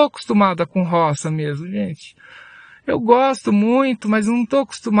eu não sou acostumada com roça mesmo, gente. Eu gosto muito, mas não estou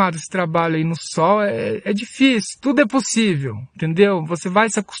acostumado a esse trabalho aí no sol. É difícil, tudo é possível, entendeu? Você vai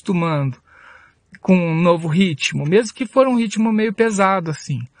se acostumando com um novo ritmo, mesmo que for um ritmo meio pesado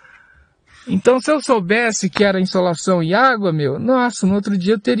assim. Então, se eu soubesse que era insolação e água, nossa, no outro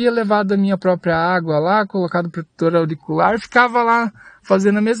dia eu teria levado a minha própria água lá, colocado o protetor auricular, ficava lá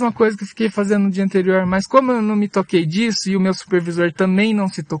fazendo a mesma coisa que eu fiquei fazendo no dia anterior. Mas como eu não me toquei disso e o meu supervisor também não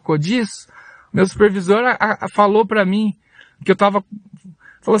se tocou disso, meu supervisor falou pra mim que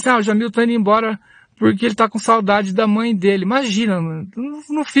falou assim, o Jamil tá indo embora porque ele tá com saudade da mãe dele. Imagina,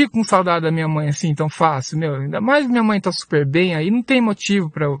 não fico com saudade da minha mãe assim tão fácil, ainda mais minha mãe tá super bem aí, não tem motivo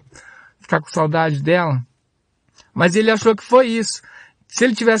pra eu ficar com saudade dela. Mas ele achou que foi isso. Se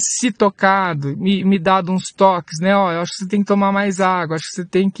ele tivesse se tocado, me dado uns toques, né, eu acho que você tem que tomar mais água, acho que você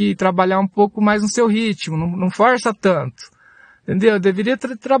tem que trabalhar um pouco mais no seu ritmo, não força tanto. Entendeu? Eu deveria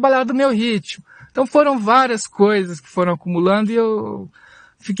ter trabalhado o meu ritmo. Então foram várias coisas que foram acumulando e eu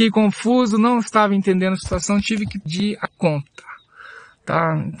fiquei confuso, não estava entendendo a situação, tive que pedir a conta.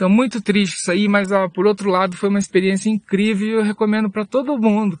 Tá? Então muito triste isso aí, mas por outro lado foi uma experiência incrível e eu recomendo para todo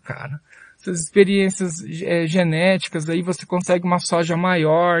mundo, cara. Essas experiências genéticas, aí você consegue uma soja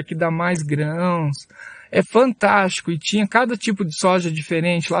maior, que dá mais grãos. É fantástico, e tinha cada tipo de soja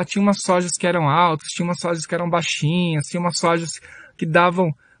diferente. Lá tinha umas sojas que eram altas, tinha umas sojas que eram baixinhas, tinha umas sojas que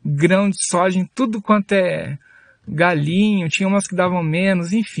davam grão de soja em tudo quanto é galinho, tinha umas que davam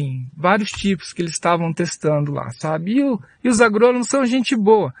menos, enfim, vários tipos que eles estavam testando lá, sabe? E os agrônomos são gente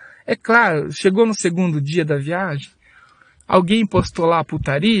boa. É claro, chegou no segundo dia da viagem, alguém postou lá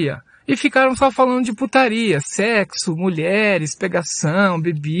putaria, e ficaram só falando de putaria, sexo, mulheres, pegação,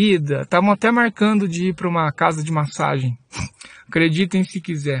 bebida. Estavam até marcando de ir para uma casa de massagem. Acreditem se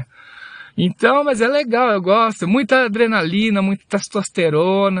quiser. Então, mas é legal, eu gosto. Muita adrenalina, muita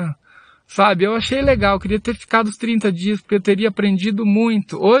testosterona. Sabe, eu achei legal. Eu queria ter ficado os 30 dias, porque eu teria aprendido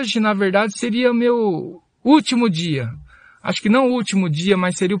muito. Hoje, na verdade, seria o meu último dia. Acho que não o último dia,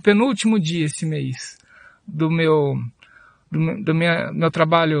 mas seria o penúltimo dia esse mês. Do meu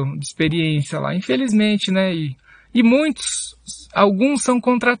trabalho de experiência lá, infelizmente, né, e alguns são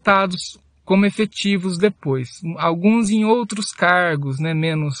contratados como efetivos depois, alguns em outros cargos, né,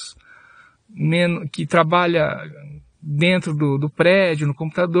 menos, que trabalha dentro do prédio, no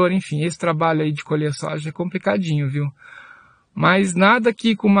computador, enfim, esse trabalho aí de colher soja é complicadinho, viu, mas nada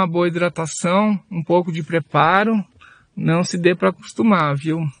que com uma boa hidratação, um pouco de preparo, não se dê para acostumar,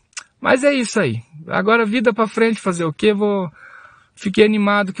 viu. Mas é isso aí. Agora vida pra frente, fazer o quê? Fiquei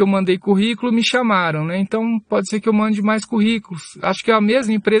animado que eu mandei currículo, me chamaram, né? Então pode ser que eu mande mais currículos. Acho que a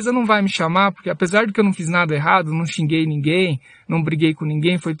mesma empresa não vai me chamar, porque apesar de que eu não fiz nada errado, não xinguei ninguém, não briguei com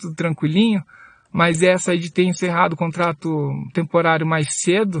ninguém, foi tudo tranquilinho. Mas essa aí de ter encerrado o contrato temporário mais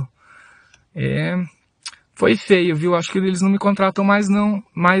cedo, foi feio, viu? Acho que eles não me contratam mais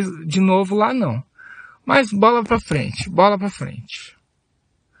de novo lá não. Mas bola pra frente, bola pra frente.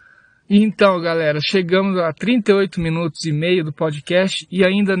 Então, galera, chegamos a 38 minutos e meio do podcast e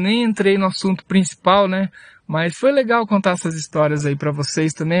ainda nem entrei no assunto principal, né? Mas foi legal contar essas histórias aí pra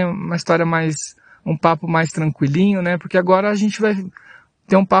vocês também, um papo mais tranquilinho, né? Porque agora a gente vai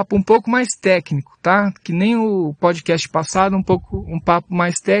ter um papo um pouco mais técnico, tá? Que nem o podcast passado, um papo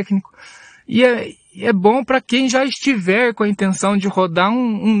mais técnico. E é bom para quem já estiver com a intenção de rodar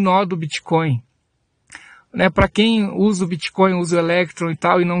um nó do Bitcoin. Né, para quem usa o Bitcoin, usa o Electron e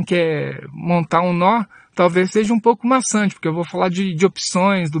tal, e não quer montar um nó, talvez seja um pouco maçante, porque eu vou falar de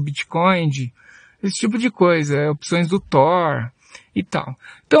opções do Bitcoin, esse tipo de coisa, opções do Tor e tal.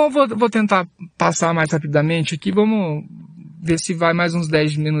 Então eu vou tentar passar mais rapidamente aqui, vamos ver se vai mais uns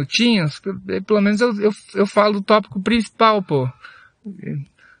 10 minutinhos, pelo menos eu falo do tópico principal, pô.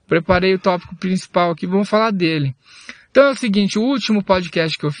 Preparei o tópico principal aqui, vamos falar dele. Então é o seguinte, o último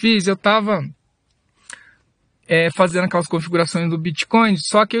podcast que eu fiz, eu tava fazendo aquelas configurações do Bitcoin,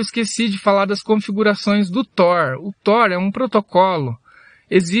 só que eu esqueci de falar das configurações do Tor. O Tor é um protocolo.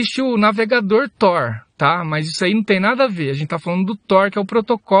 Existe o navegador Tor, tá? Mas isso aí não tem nada a ver. A gente tá falando do Tor, que é o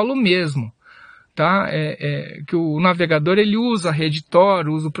protocolo mesmo. tá? Que o navegador ele usa a rede Tor,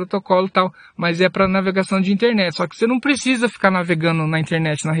 usa o protocolo e tal, mas é para navegação de internet. Só que você não precisa ficar navegando na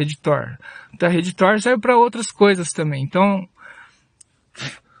internet na rede Tor. Então, a rede Tor serve para outras coisas também. Então,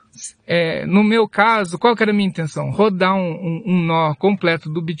 no meu caso, qual que era a minha intenção? Rodar um nó completo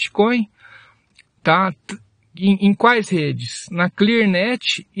do Bitcoin, tá? Em quais redes? Na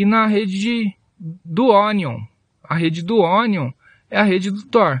ClearNet e na rede do Onion. A rede do Onion é a rede do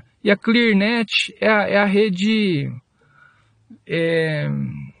Tor. E a ClearNet é a rede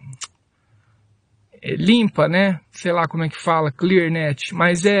limpa, né? Sei lá como é que fala, ClearNet.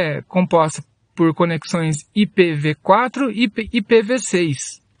 Mas é composta por conexões IPv4 e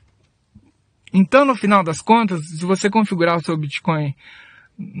IPv6. Então, no final das contas, se você configurar o seu Bitcoin,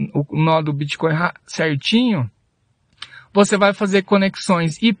 o nó do Bitcoin certinho, você vai fazer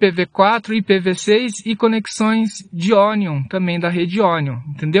conexões IPv4, IPv6 e conexões de Onion, também da rede Onion,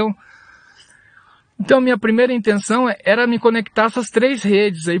 entendeu? Então, minha primeira intenção era me conectar a essas 3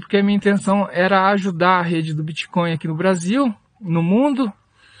 redes aí, porque a minha intenção era ajudar a rede do Bitcoin aqui no Brasil, no mundo,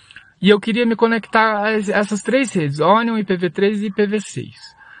 e eu queria me conectar a essas 3 redes, Onion, IPv3 e IPv6.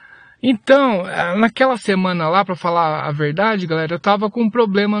 Então, naquela semana lá, para falar a verdade, galera, eu tava com um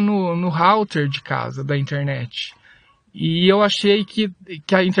problema no router de casa, da internet. E eu achei que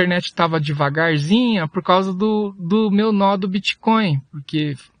a internet estava devagarzinha por causa do meu nó do Bitcoin,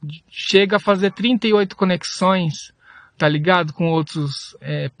 porque chega a fazer 38 conexões, tá ligado? Com outros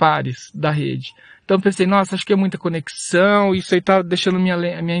pares da rede. Então eu pensei, nossa, acho que é muita conexão, isso aí tá deixando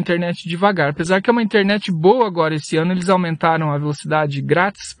minha internet devagar. Apesar que é uma internet boa agora esse ano, eles aumentaram a velocidade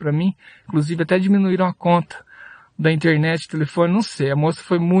grátis para mim, inclusive até diminuíram a conta da internet, telefone, não sei, a moça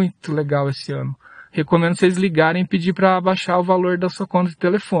foi muito legal esse ano. Recomendo vocês ligarem e pedir para baixar o valor da sua conta de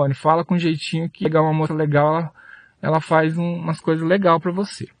telefone. Fala com um jeitinho que pegar uma moça legal, ela faz umas coisas legais para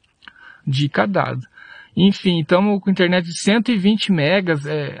você. Dica dada. Enfim, estamos com internet de 120 megas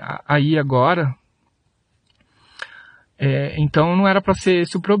aí agora. Então não era para ser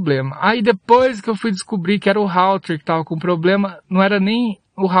esse o problema. Aí depois que eu fui descobrir que era o router que estava com problema, não era nem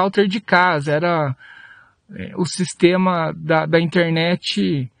o router de casa, era o sistema da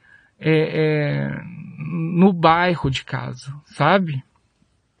internet no bairro de casa, sabe?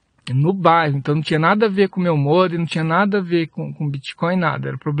 No bairro, então não tinha nada a ver com o meu modem, não tinha nada a ver com Bitcoin, nada,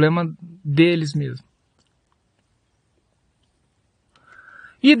 era problema deles mesmo.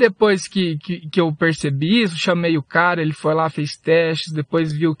 E depois que eu percebi isso, chamei o cara, ele foi lá, fez testes,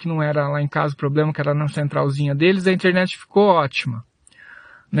 depois viu que não era lá em casa o problema, que era na centralzinha deles, a internet ficou ótima.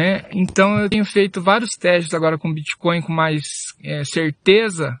 Né? Então eu tenho feito vários testes agora com Bitcoin com mais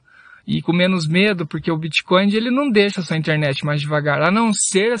certeza e com menos medo, porque o Bitcoin ele não deixa a sua internet mais devagar, a não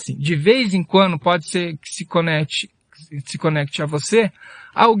ser assim, de vez em quando pode ser que se conecte a você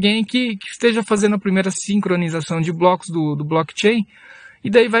alguém que esteja fazendo a primeira sincronização de blocos do blockchain, e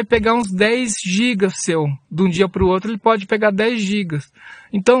daí vai pegar uns 10 gigas seu. De um dia para o outro ele pode pegar 10 gigas.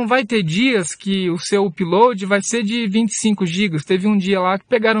 Então vai ter dias que o seu upload vai ser de 25 gigas. Teve um dia lá que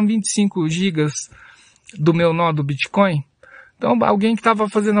pegaram 25 gigas do meu nó do Bitcoin. Então alguém que estava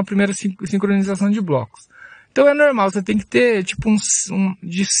fazendo a primeira sincronização de blocos. Então é normal, você tem que ter tipo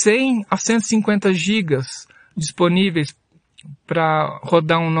de 100 a 150 gigas disponíveis para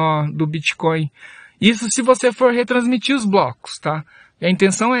rodar um nó do Bitcoin. Isso se você for retransmitir os blocos, tá? A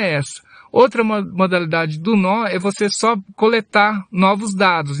intenção é essa. Outra modalidade do nó é você só coletar novos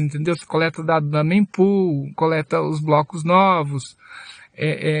dados, entendeu? Você coleta dados da mempool, coleta os blocos novos,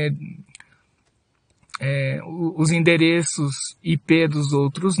 os endereços IP dos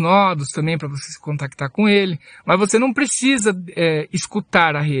outros nodos também para você se contactar com ele. Mas você não precisa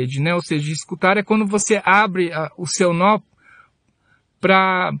escutar a rede, né? Ou seja, escutar é quando você abre o seu nó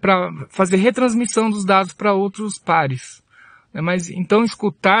para fazer retransmissão dos dados para outros pares. Mas então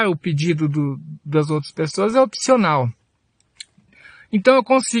escutar o pedido das outras pessoas é opcional. Então eu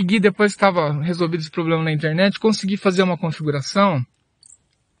consegui, depois que estava resolvido esse problema na internet, consegui fazer uma configuração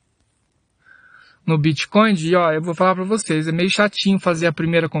no Bitcoin eu vou falar para vocês, é meio chatinho fazer a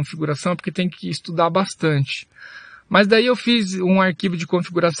primeira configuração porque tem que estudar bastante. Mas daí eu fiz um arquivo de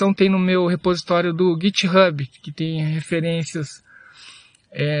configuração, tem no meu repositório do GitHub, que tem referências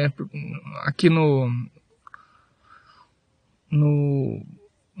aqui no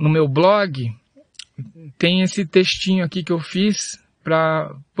meu blog, tem esse textinho aqui que eu fiz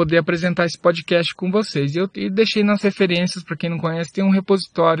para poder apresentar esse podcast com vocês. Eu deixei nas referências, para quem não conhece, tem um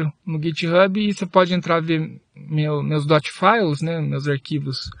repositório no GitHub e você pode entrar e ver meus .files, né, meus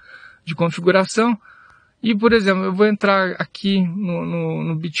arquivos de configuração. E, por exemplo, eu vou entrar aqui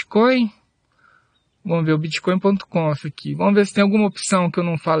no Bitcoin. Vamos ver o bitcoin.conf aqui. Vamos ver se tem alguma opção que eu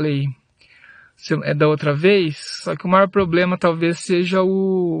não falei. é da outra vez, só que o maior problema talvez seja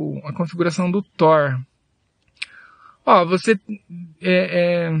a configuração do Tor. Ó, você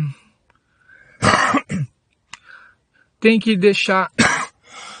tem que deixar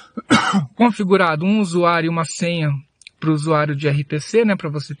configurado um usuário e uma senha para o usuário de RPC, né, para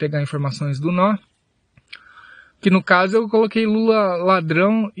você pegar informações do nó. Que no caso eu coloquei Lula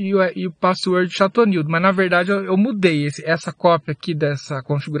ladrão e o password Chatonildo, mas na verdade eu mudei. Essa cópia aqui dessa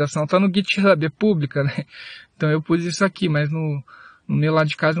configuração está no GitHub, é pública, né? Então eu pus isso aqui, mas no meu lado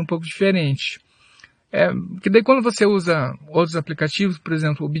de casa é um pouco diferente. Porque daí quando você usa outros aplicativos, por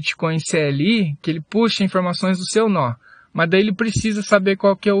exemplo o Bitcoin CLI, que ele puxa informações do seu nó, mas daí ele precisa saber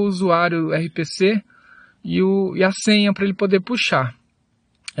qual que é o usuário RPC e a senha para ele poder puxar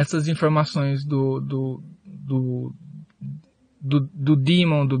essas informações do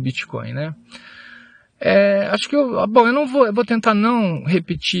daemon do Bitcoin, né? Acho que eu vou tentar não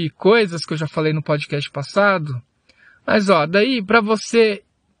repetir coisas que eu já falei no podcast passado, mas ó, daí para você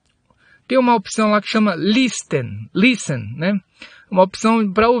tem uma opção lá que chama listen, né? Uma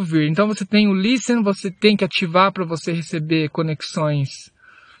opção para ouvir. Então você tem o listen, você tem que ativar para você receber conexões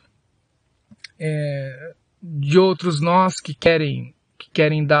de outros nós que querem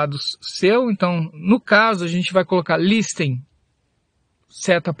dados seu. Então, no caso, a gente vai colocar listen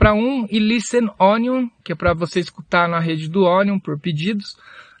seta para 1 e listen onion, que é para você escutar na rede do Onion por pedidos,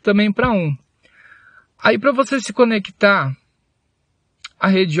 também para 1. Aí, para você se conectar à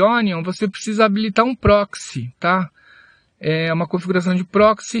rede Onion, você precisa habilitar um proxy, tá? É uma configuração de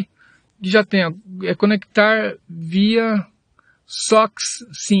proxy que já tem, conectar via SOCKS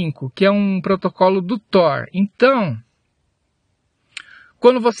 5, que é um protocolo do Tor. Então,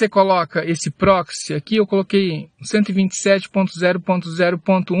 quando você coloca esse proxy aqui, eu coloquei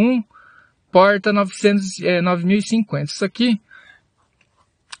 127.0.0.1, porta 9050. Isso aqui,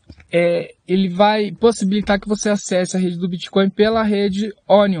 ele vai possibilitar que você acesse a rede do Bitcoin pela rede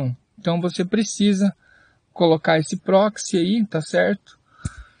Onion. Então você precisa colocar esse proxy aí, tá certo?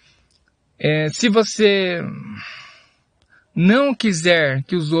 Se você não quiser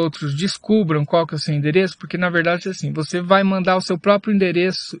que os outros descubram qual que é o seu endereço, porque na verdade é assim, você vai mandar o seu próprio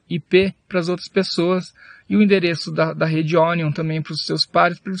endereço IP para as outras pessoas e o endereço da rede Onion também para os seus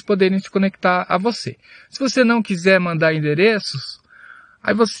pares, para eles poderem se conectar a você. Se você não quiser mandar endereços,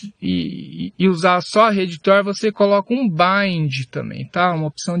 aí você, e usar só a rede Tor, você coloca um bind também, tá? Uma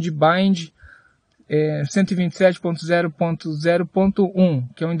opção de bind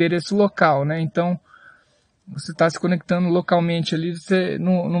 127.0.0.1, que é um endereço local, né? Então, você está se conectando localmente ali, você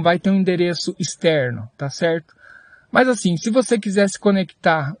não vai ter um endereço externo, tá certo? Mas assim, se você quiser se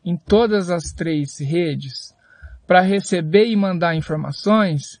conectar em todas as 3 redes para receber e mandar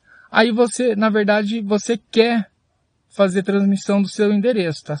informações, aí você, na verdade, você quer fazer transmissão do seu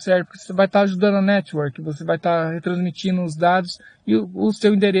endereço, tá certo? Porque você vai estar ajudando a network, você vai estar retransmitindo os dados e o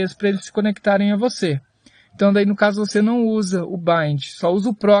seu endereço para eles se conectarem a você. Então daí no caso você não usa o bind, só usa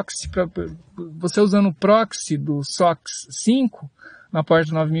o proxy. Você usando o proxy do SOCKS 5 na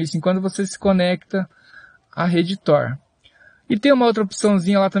porta 9050 você se conecta à rede Tor. E tem uma outra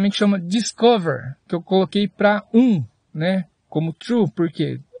opçãozinha lá também que chama Discover, que eu coloquei para 1, né? Como true,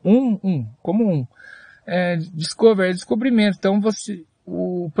 porque 1, como 1. Discover é descobrimento. Então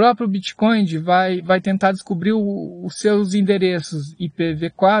o próprio Bitcoin vai tentar descobrir os seus endereços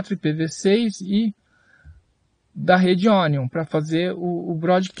IPv4, IPv6 e da rede Onion para fazer o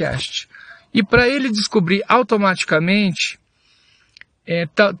broadcast. E para ele descobrir automaticamente,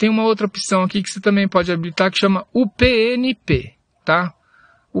 tem uma outra opção aqui que você também pode habilitar que chama UPnP, tá?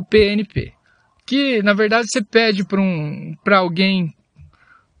 UPnP. Que na verdade você pede para alguém,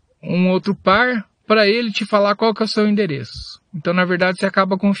 um outro par, para ele te falar qual que é o seu endereço. Então na verdade você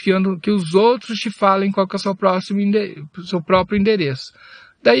acaba confiando que os outros te falem qual que é o seu próprio endereço.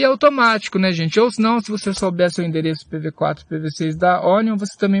 Daí é automático, né, gente? Ou se não, se você souber seu endereço IPv4 e IPv6 da Onion,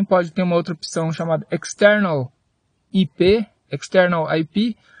 você também pode ter uma outra opção chamada External IP.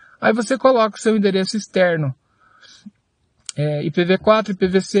 Aí você coloca o seu endereço externo. IPv4,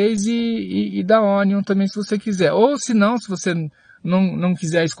 IPv6 e da Onion também, se você quiser. Ou se não, se você não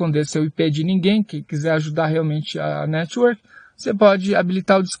quiser esconder seu IP de ninguém, que quiser ajudar realmente a network, você pode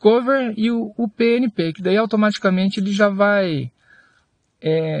habilitar o Discover e o PNP, que daí automaticamente ele já vai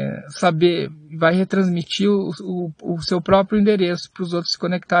vai retransmitir o seu próprio endereço para os outros se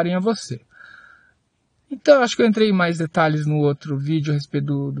conectarem a você. Então, acho que eu entrei em mais detalhes no outro vídeo a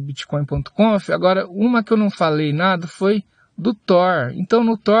respeito do Bitcoin.conf. Agora, uma que eu não falei nada foi do Tor. Então,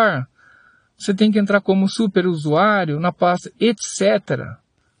 no Tor, você tem que entrar como superusuário na pasta etc.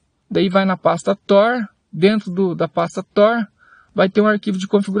 Daí vai na pasta Tor. Dentro da pasta Tor, vai ter um arquivo de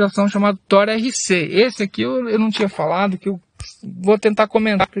configuração chamado TorRC. Esse aqui eu não tinha falado, que eu vou tentar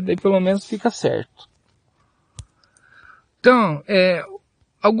comentar, porque daí pelo menos fica certo. Então,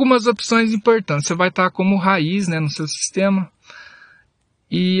 algumas opções importantes. Você vai estar como raiz, né, no seu sistema.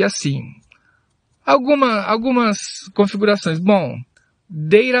 E assim, algumas configurações. Bom,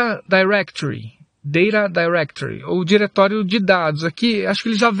 Data Directory, ou diretório de dados. Aqui, acho que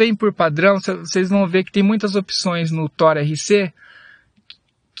ele já vem por padrão. Vocês vão ver que tem muitas opções no TorRC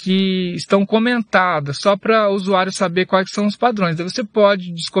que estão comentadas, só para o usuário saber quais são os padrões. Daí você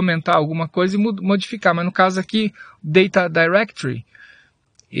pode descomentar alguma coisa e modificar, mas no caso aqui, Data Directory,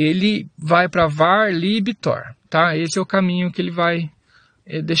 ele vai para var, lib, tor, tá? Esse é o caminho que ele vai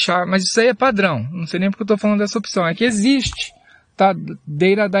deixar, mas isso aí é padrão, não sei nem porque eu estou falando dessa opção, é que existe, tá?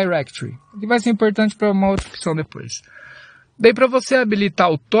 Data Directory, que vai ser importante para uma outra opção depois. Daí para você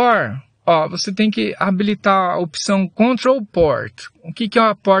habilitar o tor, você tem que habilitar a opção Control Port. O que é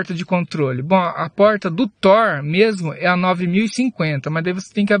a porta de controle? Bom, a porta do Tor mesmo é a 9050, mas daí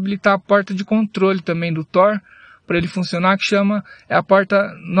você tem que habilitar a porta de controle também do Tor para ele funcionar, que é a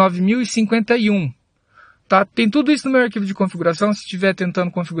porta 9051. Tá? Tem tudo isso no meu arquivo de configuração. Se estiver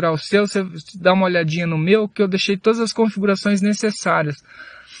tentando configurar o seu, você dá uma olhadinha no meu, que eu deixei todas as configurações necessárias,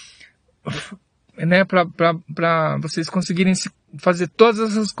 né, para vocês conseguirem fazer todas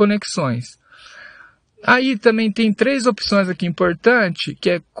essas conexões. Aí também tem 3 opções aqui importantes, que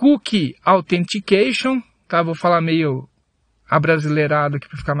é Cookie Authentication, tá? Vou falar meio abrasileirado aqui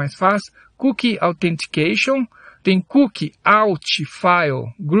para ficar mais fácil. Cookie Authentication, tem Cookie Auth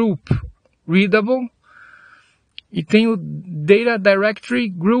File Group Readable, e tem o Data Directory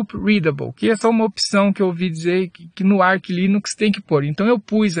Group Readable, que é só uma opção que eu ouvi dizer que no Arch Linux tem que pôr. Então eu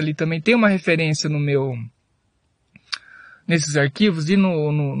pus ali também, tem uma referência nesses arquivos e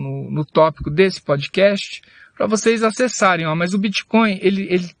no tópico desse podcast, para vocês acessarem. Mas o Bitcoin,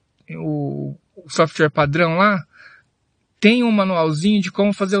 o software padrão lá, tem um manualzinho de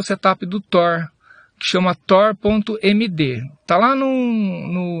como fazer o setup do Tor, que chama tor.md. Tá lá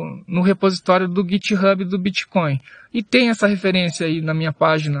no repositório do GitHub do Bitcoin. E tem essa referência aí na minha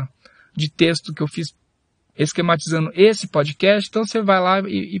página de texto que eu fiz esquematizando esse podcast. Então você vai lá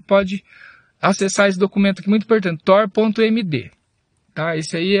e pode acessar esse documento aqui, muito importante, tor.md. Tá?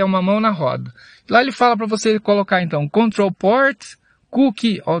 Esse aí é uma mão na roda. Lá ele fala para você colocar então Control Port,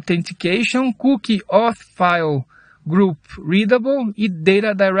 Cookie Authentication, Cookie Auth File Group Readable e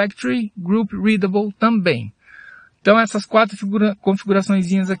Data Directory Group Readable também. Então essas 4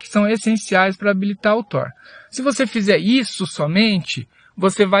 configuraçõezinhas aqui são essenciais para habilitar o Tor. Se você fizer isso somente,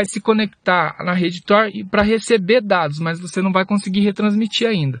 você vai se conectar na rede Tor para receber dados, mas você não vai conseguir retransmitir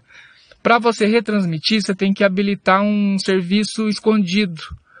ainda. Para você retransmitir, você tem que habilitar um serviço escondido,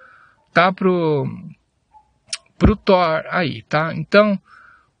 tá? Pro Tor aí, tá? Então,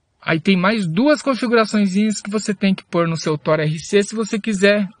 aí tem mais 2 configuraçõezinhas que você tem que pôr no seu TorRC se você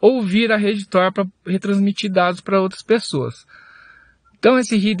quiser ouvir a rede Tor para retransmitir dados para outras pessoas. Então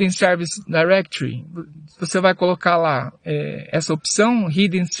esse Hidden Service Directory, você vai colocar lá essa opção,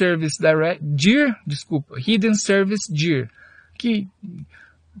 Hidden Service Dir, que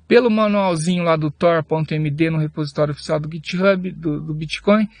pelo manualzinho lá do tor.md no repositório oficial do GitHub, do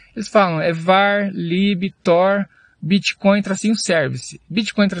Bitcoin, eles falam, var, lib, tor, Bitcoin-service.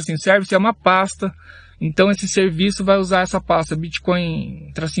 Bitcoin-service é uma pasta, então esse serviço vai usar essa pasta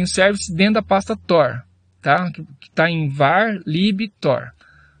Bitcoin-service dentro da pasta Tor, tá? Que está em var, lib, tor,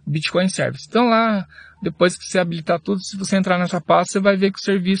 Bitcoin Service. Então lá, depois que você habilitar tudo, se você entrar nessa pasta, você vai ver que o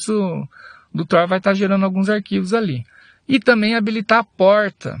serviço do Tor vai estar gerando alguns arquivos ali. E também habilitar a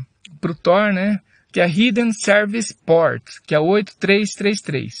porta para o Tor, né? Que é a Hidden Service Port, que é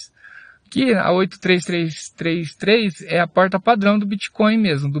 8333. Que a 83333 é a porta padrão do Bitcoin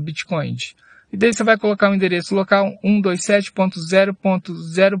mesmo, do Bitcoin. E daí você vai colocar o endereço local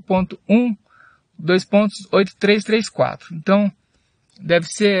 127.0.0.1.2.8334. Então, deve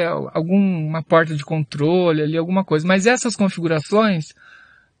ser alguma porta de controle ali, alguma coisa. Mas essas configurações,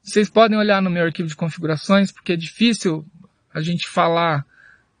 vocês podem olhar no meu arquivo de configurações, porque é difícil a gente falar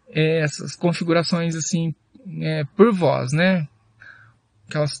essas configurações assim por voz, né?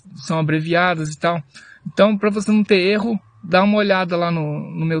 Que elas são abreviadas e tal. Então, para você não ter erro, dá uma olhada lá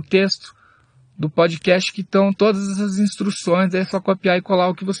no meu texto do podcast, que estão todas essas instruções, é só copiar e colar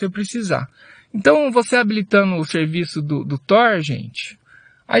o que você precisar. Então, você habilitando o serviço do Tor, gente,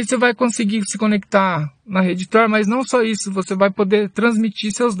 aí você vai conseguir se conectar na rede Tor, mas não só isso, você vai poder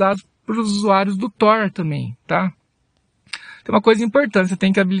transmitir seus dados para os usuários do Tor também, tá? Tem uma coisa importante, você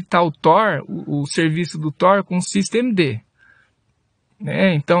tem que habilitar o Tor, o serviço do Tor com systemd.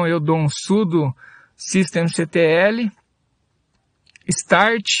 Então eu dou um sudo systemctl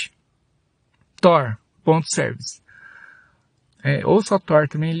start tor.service. Ou só tor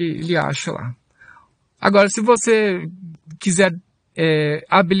também ele acha lá. Agora, se você quiser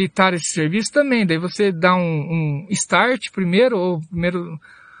habilitar esse serviço também, daí você dá um start primeiro,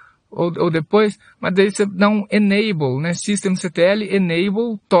 ou depois, mas daí você dá um enable, né? systemctl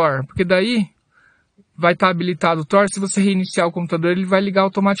enable tor, porque daí vai estar habilitado o tor. Se você reiniciar o computador, ele vai ligar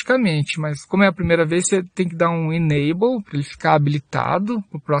automaticamente, mas como é a primeira vez, você tem que dar um enable para ele ficar habilitado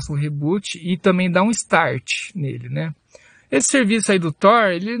para o próximo reboot e também dar um start nele, né? Esse serviço aí do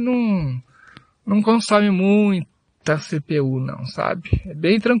tor, ele não consome muita CPU não, sabe? É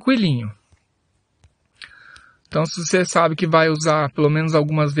bem tranquilinho. Então, se você sabe que vai usar pelo menos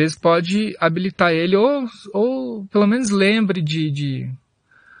algumas vezes, pode habilitar ele ou pelo menos lembre de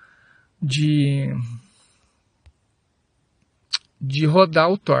rodar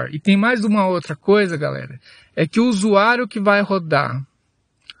o tor. E tem mais uma outra coisa, galera, é que o usuário que vai rodar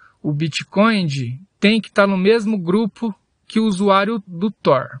o Bitcoin tem que estar no mesmo grupo que o usuário do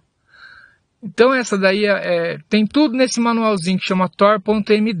tor. Então essa daí tem tudo nesse manualzinho que chama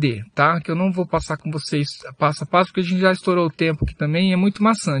tor.md, tá? Que eu não vou passar com vocês passo a passo, porque a gente já estourou o tempo aqui também, é muito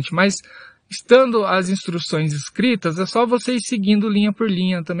maçante. Mas estando as instruções escritas, é só vocês seguindo linha por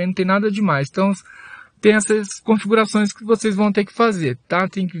linha, também não tem nada demais. Então tem essas configurações que vocês vão ter que fazer, tá?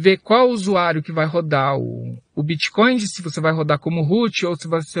 Tem que ver qual usuário que vai rodar o Bitcoin, se você vai rodar como root ou se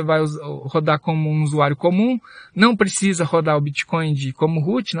você vai rodar como um usuário comum. Não precisa rodar o Bitcoin como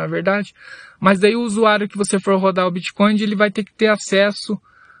root, na verdade. Mas daí o usuário que você for rodar o Bitcoin, ele vai ter que ter acesso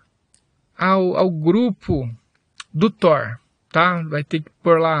ao grupo do tor, tá? Vai ter que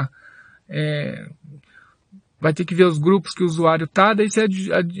pôr lá, vai ter que ver os grupos que o usuário tá, daí você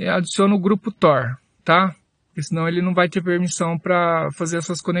adiciona o grupo tor, tá? Porque senão ele não vai ter permissão para fazer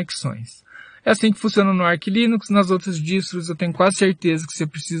essas conexões. É assim que funciona no Arch Linux. Nas outras distros eu tenho quase certeza que você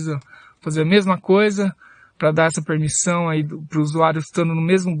precisa fazer a mesma coisa para dar essa permissão aí para o usuário estando no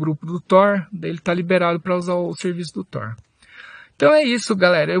mesmo grupo do tor, daí ele está liberado para usar o serviço do tor. Então é isso,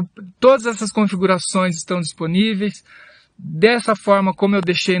 galera. Todas essas configurações estão disponíveis. Dessa forma, como eu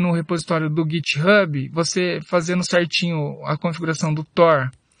deixei no repositório do GitHub, você fazendo certinho a configuração do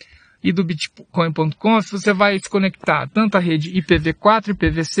tor e do Bitcoin.conf, você vai se conectar tanto à rede IPv4,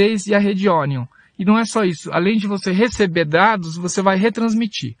 IPv6 e à rede Onion. E não é só isso. Além de você receber dados, você vai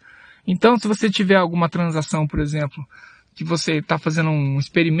retransmitir. Então, se você tiver alguma transação, por exemplo, que você está fazendo um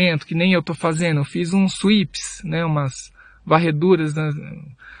experimento, que nem eu estou fazendo, eu fiz uns sweeps, né, umas varreduras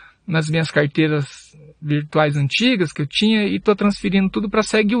nas minhas carteiras virtuais antigas que eu tinha e estou transferindo tudo para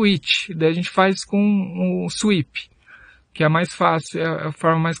SegWit. Daí a gente faz com o sweep, que é mais fácil, é a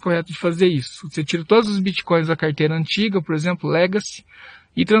forma mais correta de fazer isso. Você tira todos os bitcoins da carteira antiga, por exemplo, Legacy,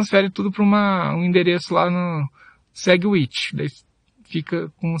 e transfere tudo para um endereço lá no SegWit. Daí fica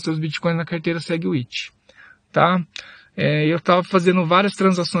com os seus bitcoins na carteira SegWit, tá? Eu estava fazendo várias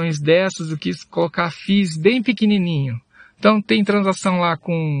transações dessas, eu quis colocar fees bem pequenininho. Então tem transação lá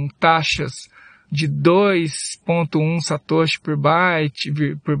com taxas de 2.1 satoshi por byte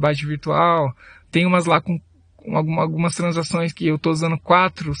virtual. Tem umas lá com algumas transações que eu estou usando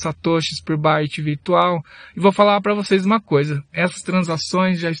 4 satoshis por byte virtual. E vou falar para vocês uma coisa. Essas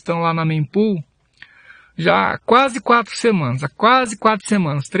transações já estão lá na mempool já há quase 4 semanas.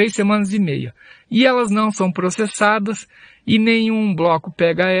 3 semanas e meia. E elas não são processadas e nenhum bloco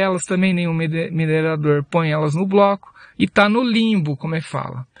pega elas, também nenhum minerador põe elas no bloco. E está no limbo, como é que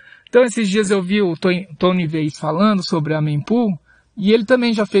fala. Então esses dias eu vi o Tony Veis falando sobre a mempool. E ele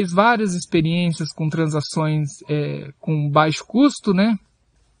também já fez várias experiências com transações com baixo custo, né?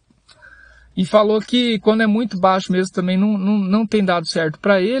 E falou que quando é muito baixo mesmo também não tem dado certo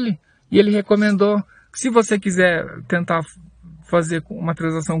para ele. E ele recomendou que se você quiser tentar fazer uma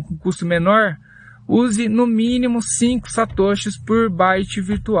transação com custo menor, use no mínimo 5 satoshis por byte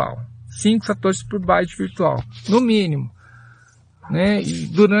virtual. 5 satoshis por byte virtual, no mínimo, né? E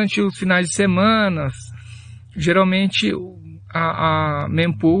durante os finais de semana, geralmente a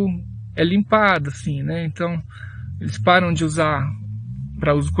mempool é limpada, assim, né? Então, eles param de usar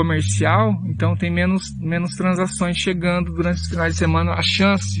para uso comercial, então tem menos transações chegando durante os finais de semana. A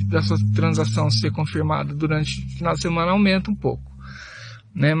chance dessa transação ser confirmada durante o final de semana aumenta um pouco,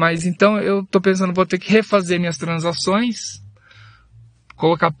 né? Mas então eu estou pensando, vou ter que refazer minhas transações,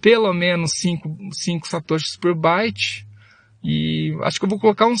 colocar pelo menos 5 satoshis por byte. E acho que eu vou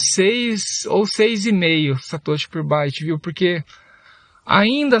colocar uns 6 ou 6,5 satoshi por byte, viu? Porque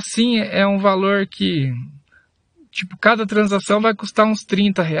ainda assim é um valor que, tipo, cada transação vai custar uns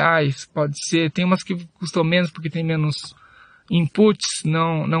R$30, pode ser. Tem umas que custam menos porque tem menos inputs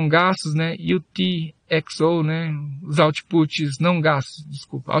não gastos, né, UTXO, né, os outputs não gastos,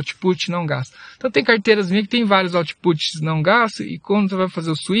 desculpa, output não gasto. Então tem carteiras minhas que tem vários outputs não gastos, e quando você vai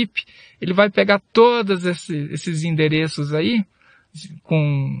fazer o sweep, ele vai pegar todos esses endereços aí,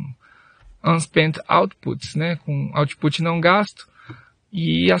 com unspent outputs, né, com output não gasto,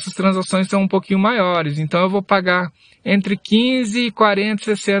 e essas transações são um pouquinho maiores, então eu vou pagar entre 15, 40,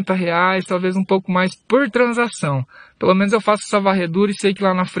 60 reais, talvez um pouco mais por transação. Pelo menos eu faço essa varredura e sei que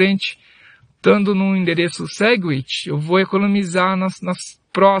lá na frente, estando num endereço Segwit, eu vou economizar nas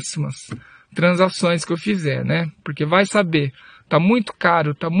próximas transações que eu fizer, né? Porque vai saber, tá muito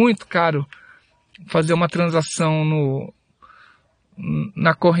caro fazer uma transação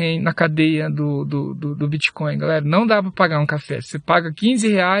na cadeia do Bitcoin, galera. Não dá para pagar um café. Você paga 15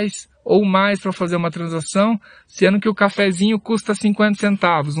 reais ou mais para fazer uma transação, sendo que o cafezinho custa 50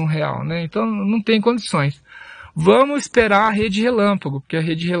 centavos, R$1, né? Então não tem condições. Vamos esperar a rede relâmpago, porque a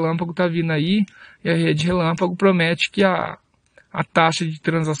rede relâmpago está vindo aí, e a rede relâmpago promete que a taxa de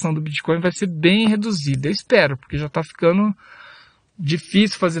transação do Bitcoin vai ser bem reduzida. Eu espero, porque já está ficando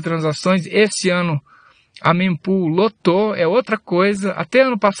difícil fazer transações. Esse ano a mempool lotou, é outra coisa. Até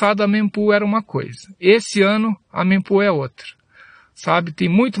ano passado a mempool era uma coisa. Esse ano a mempool é outra. Sabe, tem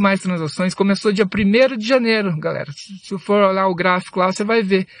muito mais transações. Começou dia 1º de janeiro, galera. Se for olhar o gráfico lá, você vai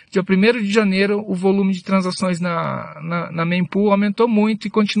ver. Dia 1º de janeiro, o volume de transações na mempool aumentou muito e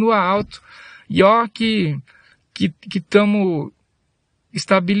continua alto. E ó que estamos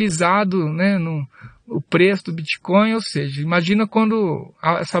estabilizados, né, o preço do Bitcoin. Ou seja, imagina quando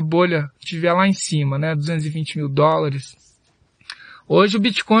essa bolha estiver lá em cima, né, 220 mil dólares. Hoje o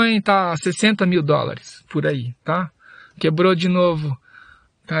Bitcoin está a 60 mil dólares, por aí, tá? Quebrou de novo,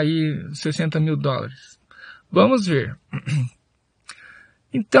 tá aí 60 mil dólares. Vamos ver.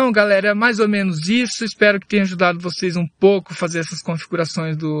 Então, galera, é mais ou menos isso. Espero que tenha ajudado vocês um pouco a fazer essas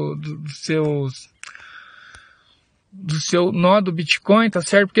configurações do seu nó do Bitcoin, tá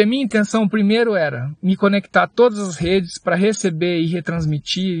certo? Porque a minha intenção primeiro era me conectar a todas as redes para receber e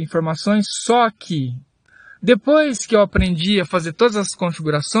retransmitir informações, só que depois que eu aprendi a fazer todas as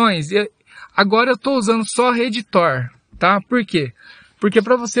configurações, agora eu estou usando só a rede Tor. Tá? Por quê? Porque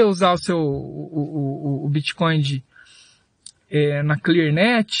para você usar o Bitcoin na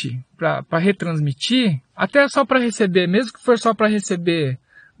ClearNet, para retransmitir, até só para receber, mesmo que for só para receber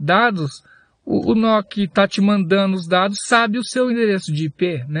dados, o nó que está te mandando os dados sabe o seu endereço de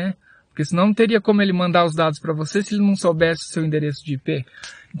IP, né? Porque senão não teria como ele mandar os dados para você se ele não soubesse o seu endereço de IP.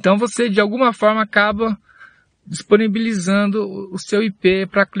 Então você, de alguma forma, acaba disponibilizando o seu IP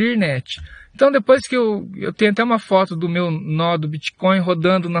para ClearNet. Então depois que eu tenho até uma foto do meu nó do Bitcoin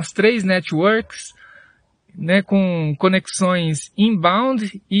rodando nas 3 networks, né, com conexões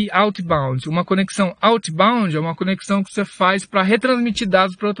inbound e outbound. Uma conexão outbound é uma conexão que você faz para retransmitir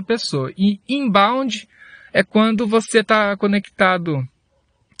dados para outra pessoa. E inbound é quando você está conectado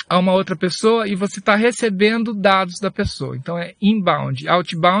a uma outra pessoa e você está recebendo dados da pessoa. Então é inbound.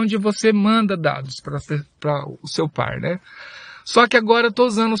 Outbound você manda dados para o seu par, né? Só que agora eu estou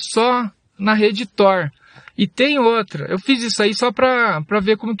usando só na rede Tor. E tem outra. Eu fiz isso aí só para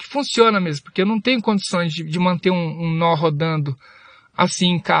ver como que funciona mesmo, porque eu não tenho condições de manter um nó rodando assim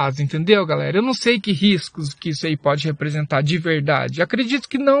em casa, entendeu, galera? Eu não sei que riscos que isso aí pode representar de verdade. Acredito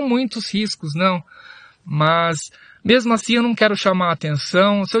que não muitos riscos, não. Mas mesmo assim eu não quero chamar a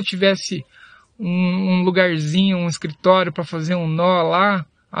atenção. Se eu tivesse um lugarzinho, um escritório para fazer um nó lá,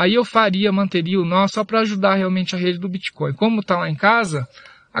 aí eu manteria o nó só para ajudar realmente a rede do Bitcoin. Como está lá em casa,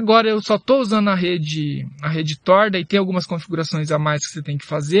 agora eu só estou usando a rede Tor, daí tem algumas configurações a mais que você tem que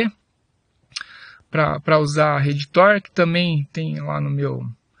fazer para usar a rede Tor, que também tem lá no meu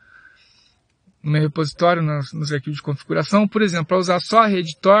repositório, nos arquivos de configuração. Por exemplo, para usar só a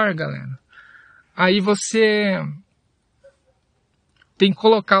rede Tor, galera, aí você tem que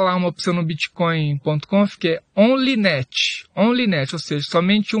colocar lá uma opção no bitcoin.conf que é OnlyNet, ou seja,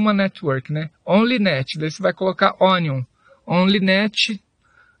 somente uma network, né? OnlyNet, daí você vai colocar Onion, OnlyNet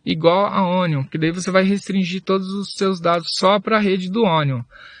igual a Onion, porque daí você vai restringir todos os seus dados só para a rede do Onion.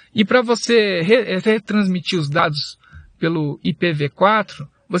 E para você retransmitir os dados pelo IPv4,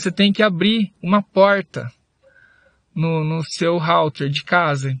 você tem que abrir uma porta no seu router de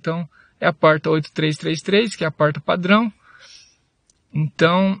casa. Então, é a porta 8333, que é a porta padrão.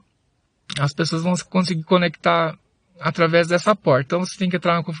 Então, as pessoas vão conseguir conectar através dessa porta. Então, você tem que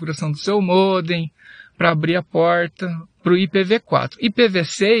entrar na configuração do seu modem para abrir a porta para o IPv4.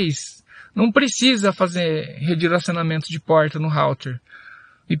 IPv6 não precisa fazer redirecionamento de porta no router.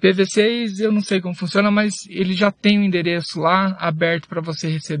 IPv6 eu não sei como funciona, mas ele já tem um endereço lá aberto para você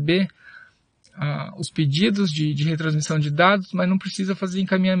receber os pedidos de retransmissão de dados, mas não precisa fazer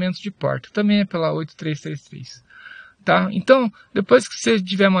encaminhamento de porta. Também é pela 8333. Tá? Então, depois que você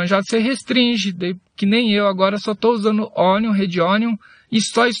tiver manjado, você restringe, que nem eu agora só estou usando Onion, Rede Onion, e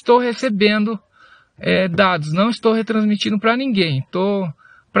só estou recebendo dados, não estou retransmitindo para ninguém.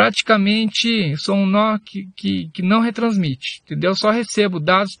 Sou um nó que não retransmite, entendeu? Só recebo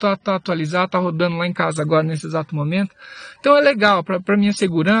dados, tá atualizado, tá rodando lá em casa agora nesse exato momento. Então é legal, para minha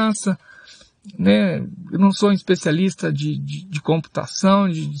segurança, né? Eu não sou um especialista de computação,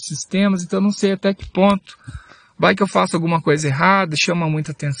 de sistemas, então não sei até que ponto vai que eu faço alguma coisa errada, chama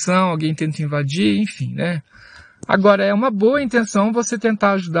muita atenção, alguém tenta invadir, enfim, né? Agora, é uma boa intenção você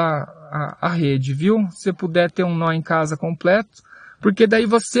tentar ajudar a rede, viu? Se você puder ter um nó em casa completo, porque daí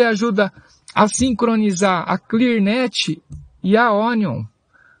você ajuda a sincronizar a ClearNet e a Onion,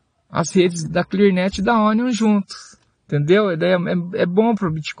 as redes da ClearNet e da Onion juntos, entendeu? É bom para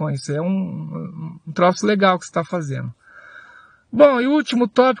o Bitcoin, isso é um troço legal que você está fazendo. Bom, e o último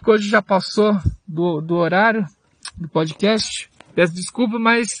tópico, hoje já passou do horário do podcast, peço desculpa,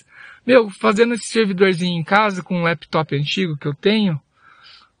 mas, fazendo esse servidorzinho em casa com um laptop antigo que eu tenho,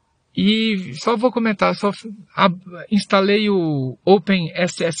 e só vou comentar, instalei o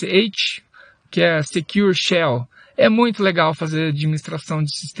OpenSSH, que é Secure Shell. É muito legal fazer administração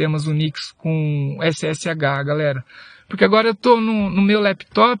de sistemas Unix com SSH, galera. Porque agora eu estou no meu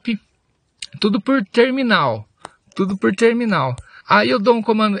laptop, tudo por terminal. Aí eu dou um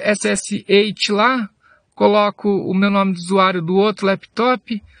comando SSH lá, coloco o meu nome de usuário do outro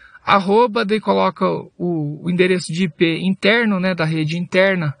laptop, daí coloco o endereço de IP interno, né, da rede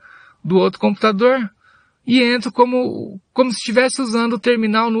interna do outro computador, e entro como se estivesse usando o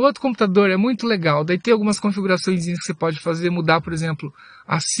terminal no outro computador. É muito legal. Daí tem algumas configurações que você pode fazer, mudar, por exemplo,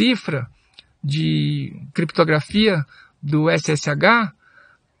 a cifra de criptografia do SSH,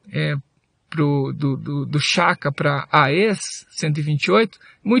 do Chaka para AES 128,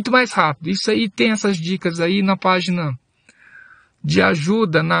 muito mais rápido. Isso aí tem essas dicas aí na página de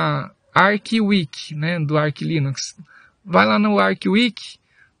ajuda na ArchWiki, né, do Arch Linux. Vai lá no ArchWiki,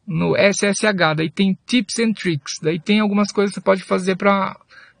 no SSH, daí tem Tips and Tricks, daí tem algumas coisas que você pode fazer para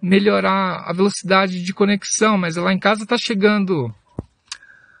melhorar a velocidade de conexão, mas lá em casa está chegando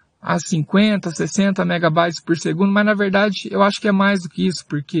a 50, 60 megabytes por segundo, mas na verdade eu acho que é mais do que isso,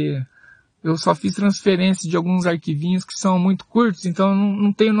 porque eu só fiz transferência de alguns arquivinhos que são muito curtos, então eu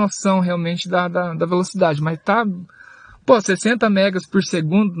não tenho noção realmente da velocidade, mas tá, 60 megas por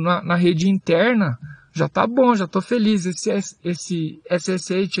segundo na rede interna, já tá bom, já tô feliz. Esse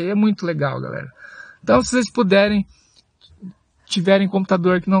SSH aí é muito legal, galera. Então, se vocês tiverem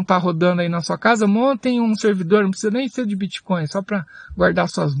computador que não tá rodando aí na sua casa, montem um servidor, não precisa nem ser de Bitcoin, só para guardar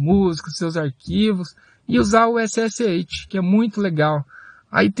suas músicas, seus arquivos, e usar o SSH, que é muito legal.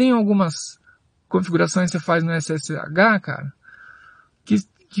 Aí tem algumas configurações que você faz no SSH, cara,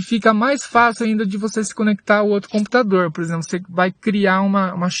 que fica mais fácil ainda de você se conectar ao outro computador. Por exemplo, você vai criar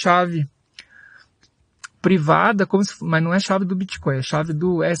uma chave privada, mas não é chave do Bitcoin, é chave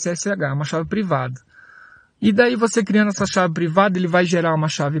do SSH, uma chave privada. E daí você criando essa chave privada, ele vai gerar uma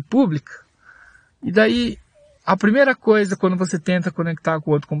chave pública. E daí, a primeira coisa, quando você tenta conectar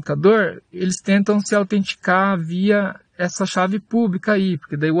com outro computador, eles tentam se autenticar via essa chave pública aí,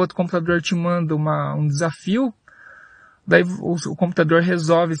 porque daí o outro computador te manda um desafio, daí o computador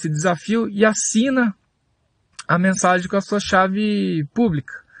resolve esse desafio e assina a mensagem com a sua chave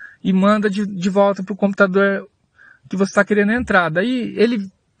pública e manda de volta para o computador que você está querendo entrar. Daí,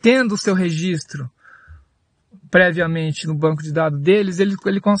 ele tendo o seu registro previamente no banco de dados deles,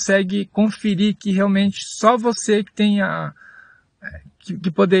 ele consegue conferir que realmente só você que tenha, que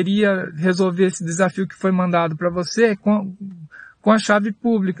poderia resolver esse desafio que foi mandado para você com a chave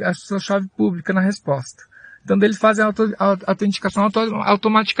pública, a sua chave pública na resposta. Então, eles fazem a autenticação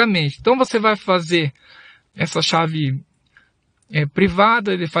automaticamente. Então, você vai fazer essa chave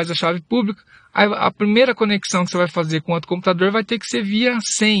privada, ele faz a chave pública. A primeira conexão que você vai fazer com outro computador vai ter que ser via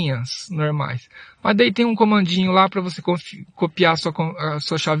senhas normais. Mas daí tem um comandinho lá para você copiar a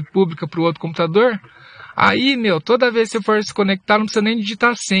sua chave pública para o outro computador. Aí, toda vez que você for se conectar, não precisa nem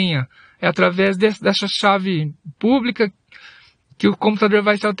digitar a senha. É através dessa chave pública que o computador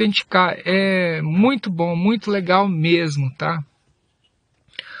vai se autenticar. É muito bom, muito legal mesmo, tá?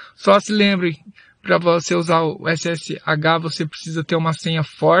 Só se lembre, para você usar o SSH, você precisa ter uma senha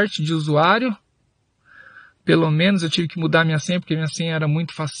forte de usuário. Pelo menos eu tive que mudar minha senha, porque minha senha era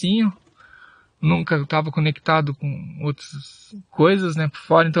muito facinho. Nunca estava conectado com outras coisas, né, por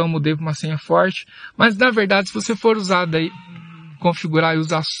fora, então eu mudei para uma senha forte. Mas, na verdade, se você for usar daí, configurar e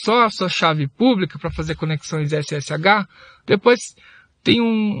usar só a sua chave pública para fazer conexões SSH, depois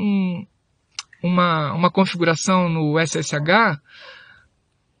tem uma configuração no SSH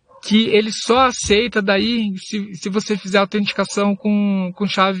que ele só aceita daí se você fizer autenticação com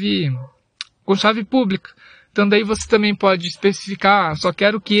chave pública. Então daí você também pode especificar, só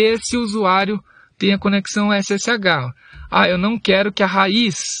quero que esse usuário tenha conexão SSH. Eu não quero que a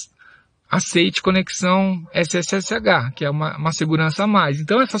raiz aceite conexão SSH, que é uma segurança a mais.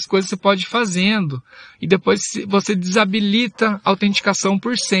 Então essas coisas você pode ir fazendo e depois você desabilita a autenticação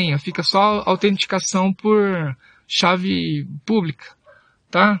por senha, fica só a autenticação por chave pública,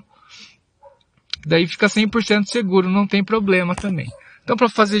 tá? Daí fica 100% seguro, não tem problema também. Então para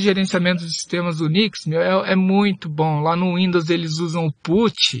fazer gerenciamento de sistemas Unix, é muito bom. Lá no Windows eles usam o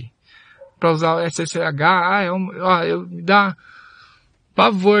PUT para usar o SSH. Me dá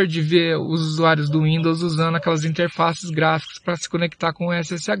pavor de ver os usuários do Windows usando aquelas interfaces gráficas para se conectar com o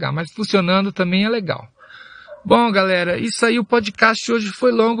SSH, mas funcionando também é legal. Bom, galera, isso aí, o podcast hoje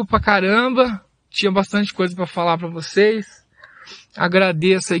foi longo pra caramba, tinha bastante coisa para falar para vocês.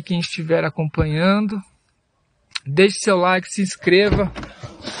 Agradeço aí quem estiver acompanhando. Deixe seu like, se inscreva,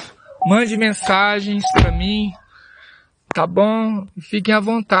 mande mensagens para mim, tá bom? Fiquem à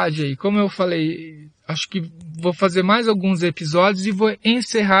vontade aí. Como eu falei, acho que vou fazer mais alguns episódios e vou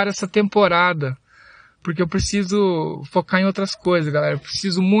encerrar essa temporada, porque eu preciso focar em outras coisas, galera. Eu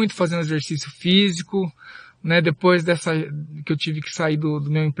preciso muito fazer um exercício físico, né? Depois que eu tive que sair do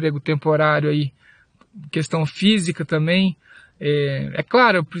meu emprego temporário aí, questão física também. É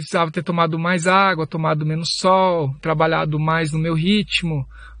claro, eu precisava ter tomado mais água, tomado menos sol, trabalhado mais no meu ritmo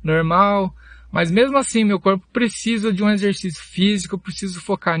normal, mas mesmo assim meu corpo precisa de um exercício físico, eu preciso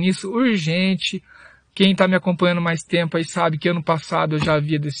focar nisso urgente. Quem está me acompanhando mais tempo aí sabe que ano passado eu já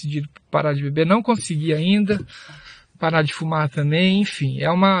havia decidido parar de beber, não consegui ainda, parar de fumar também, enfim,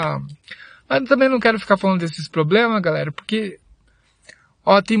 mas também não quero ficar falando desses problemas, galera, porque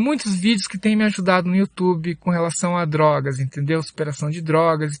tem muitos vídeos que têm me ajudado no YouTube com relação a drogas, entendeu? Superação de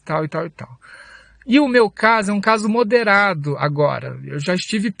drogas e tal, e tal, e tal. E o meu caso é um caso moderado agora. Eu já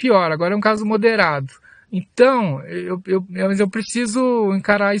estive pior, agora é um caso moderado. Então, eu preciso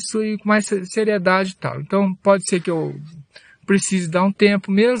encarar isso aí com mais seriedade e tal. Então, pode ser que eu precise dar um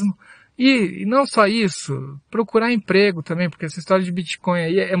tempo mesmo. E não só isso, procurar emprego também, porque essa história de Bitcoin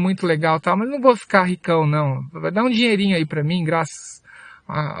aí é muito legal, tá? Mas não vou ficar ricão, não. Vai dar um dinheirinho aí pra mim, graças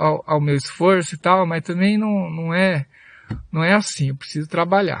ao meu esforço e tal, mas também não é assim. Eu preciso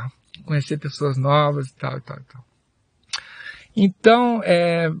trabalhar, conhecer pessoas novas e tal, e tal, e tal. Então,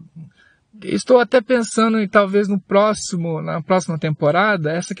 estou até pensando em talvez na próxima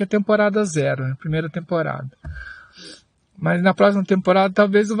temporada, essa que é a temporada 0, né? Primeira temporada. Mas na próxima temporada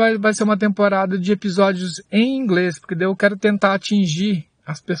talvez vai ser uma temporada de episódios em inglês, porque daí eu quero tentar atingir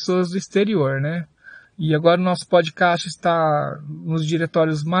as pessoas do exterior, né? E agora o nosso podcast está nos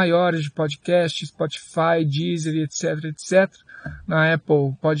diretórios maiores de podcast, Spotify, Deezer, etc, etc, na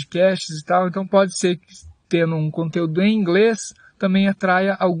Apple Podcasts e tal. Então pode ser que tendo um conteúdo em inglês também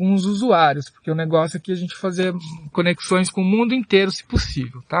atraia alguns usuários, porque o negócio aqui é a gente fazer conexões com o mundo inteiro, se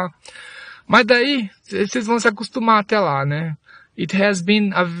possível, tá? Mas daí, vocês vão se acostumar até lá, né? It has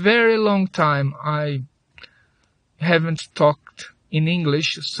been a very long time I haven't talked in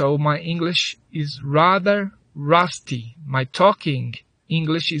English, so my English is rather rusty. My talking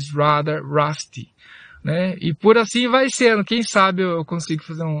English is rather rusty, né? E por assim vai sendo. Quem sabe eu consigo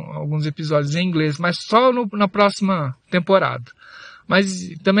fazer alguns episódios em inglês, mas só na próxima temporada. Mas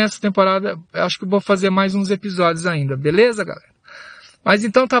também essa temporada, eu acho que eu vou fazer mais uns episódios ainda, beleza, galera? Mas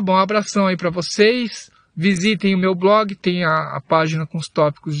então tá bom, um abração aí pra vocês. Visitem o meu blog, tem a página com os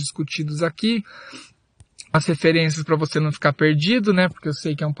tópicos discutidos aqui. As referências para você não ficar perdido, né? Porque eu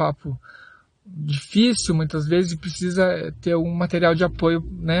sei que é um papo difícil muitas vezes e precisa ter um material de apoio,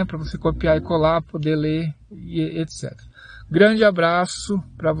 né? Para você copiar e colar, poder ler e etc. Grande abraço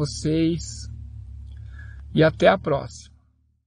para vocês e até a próxima.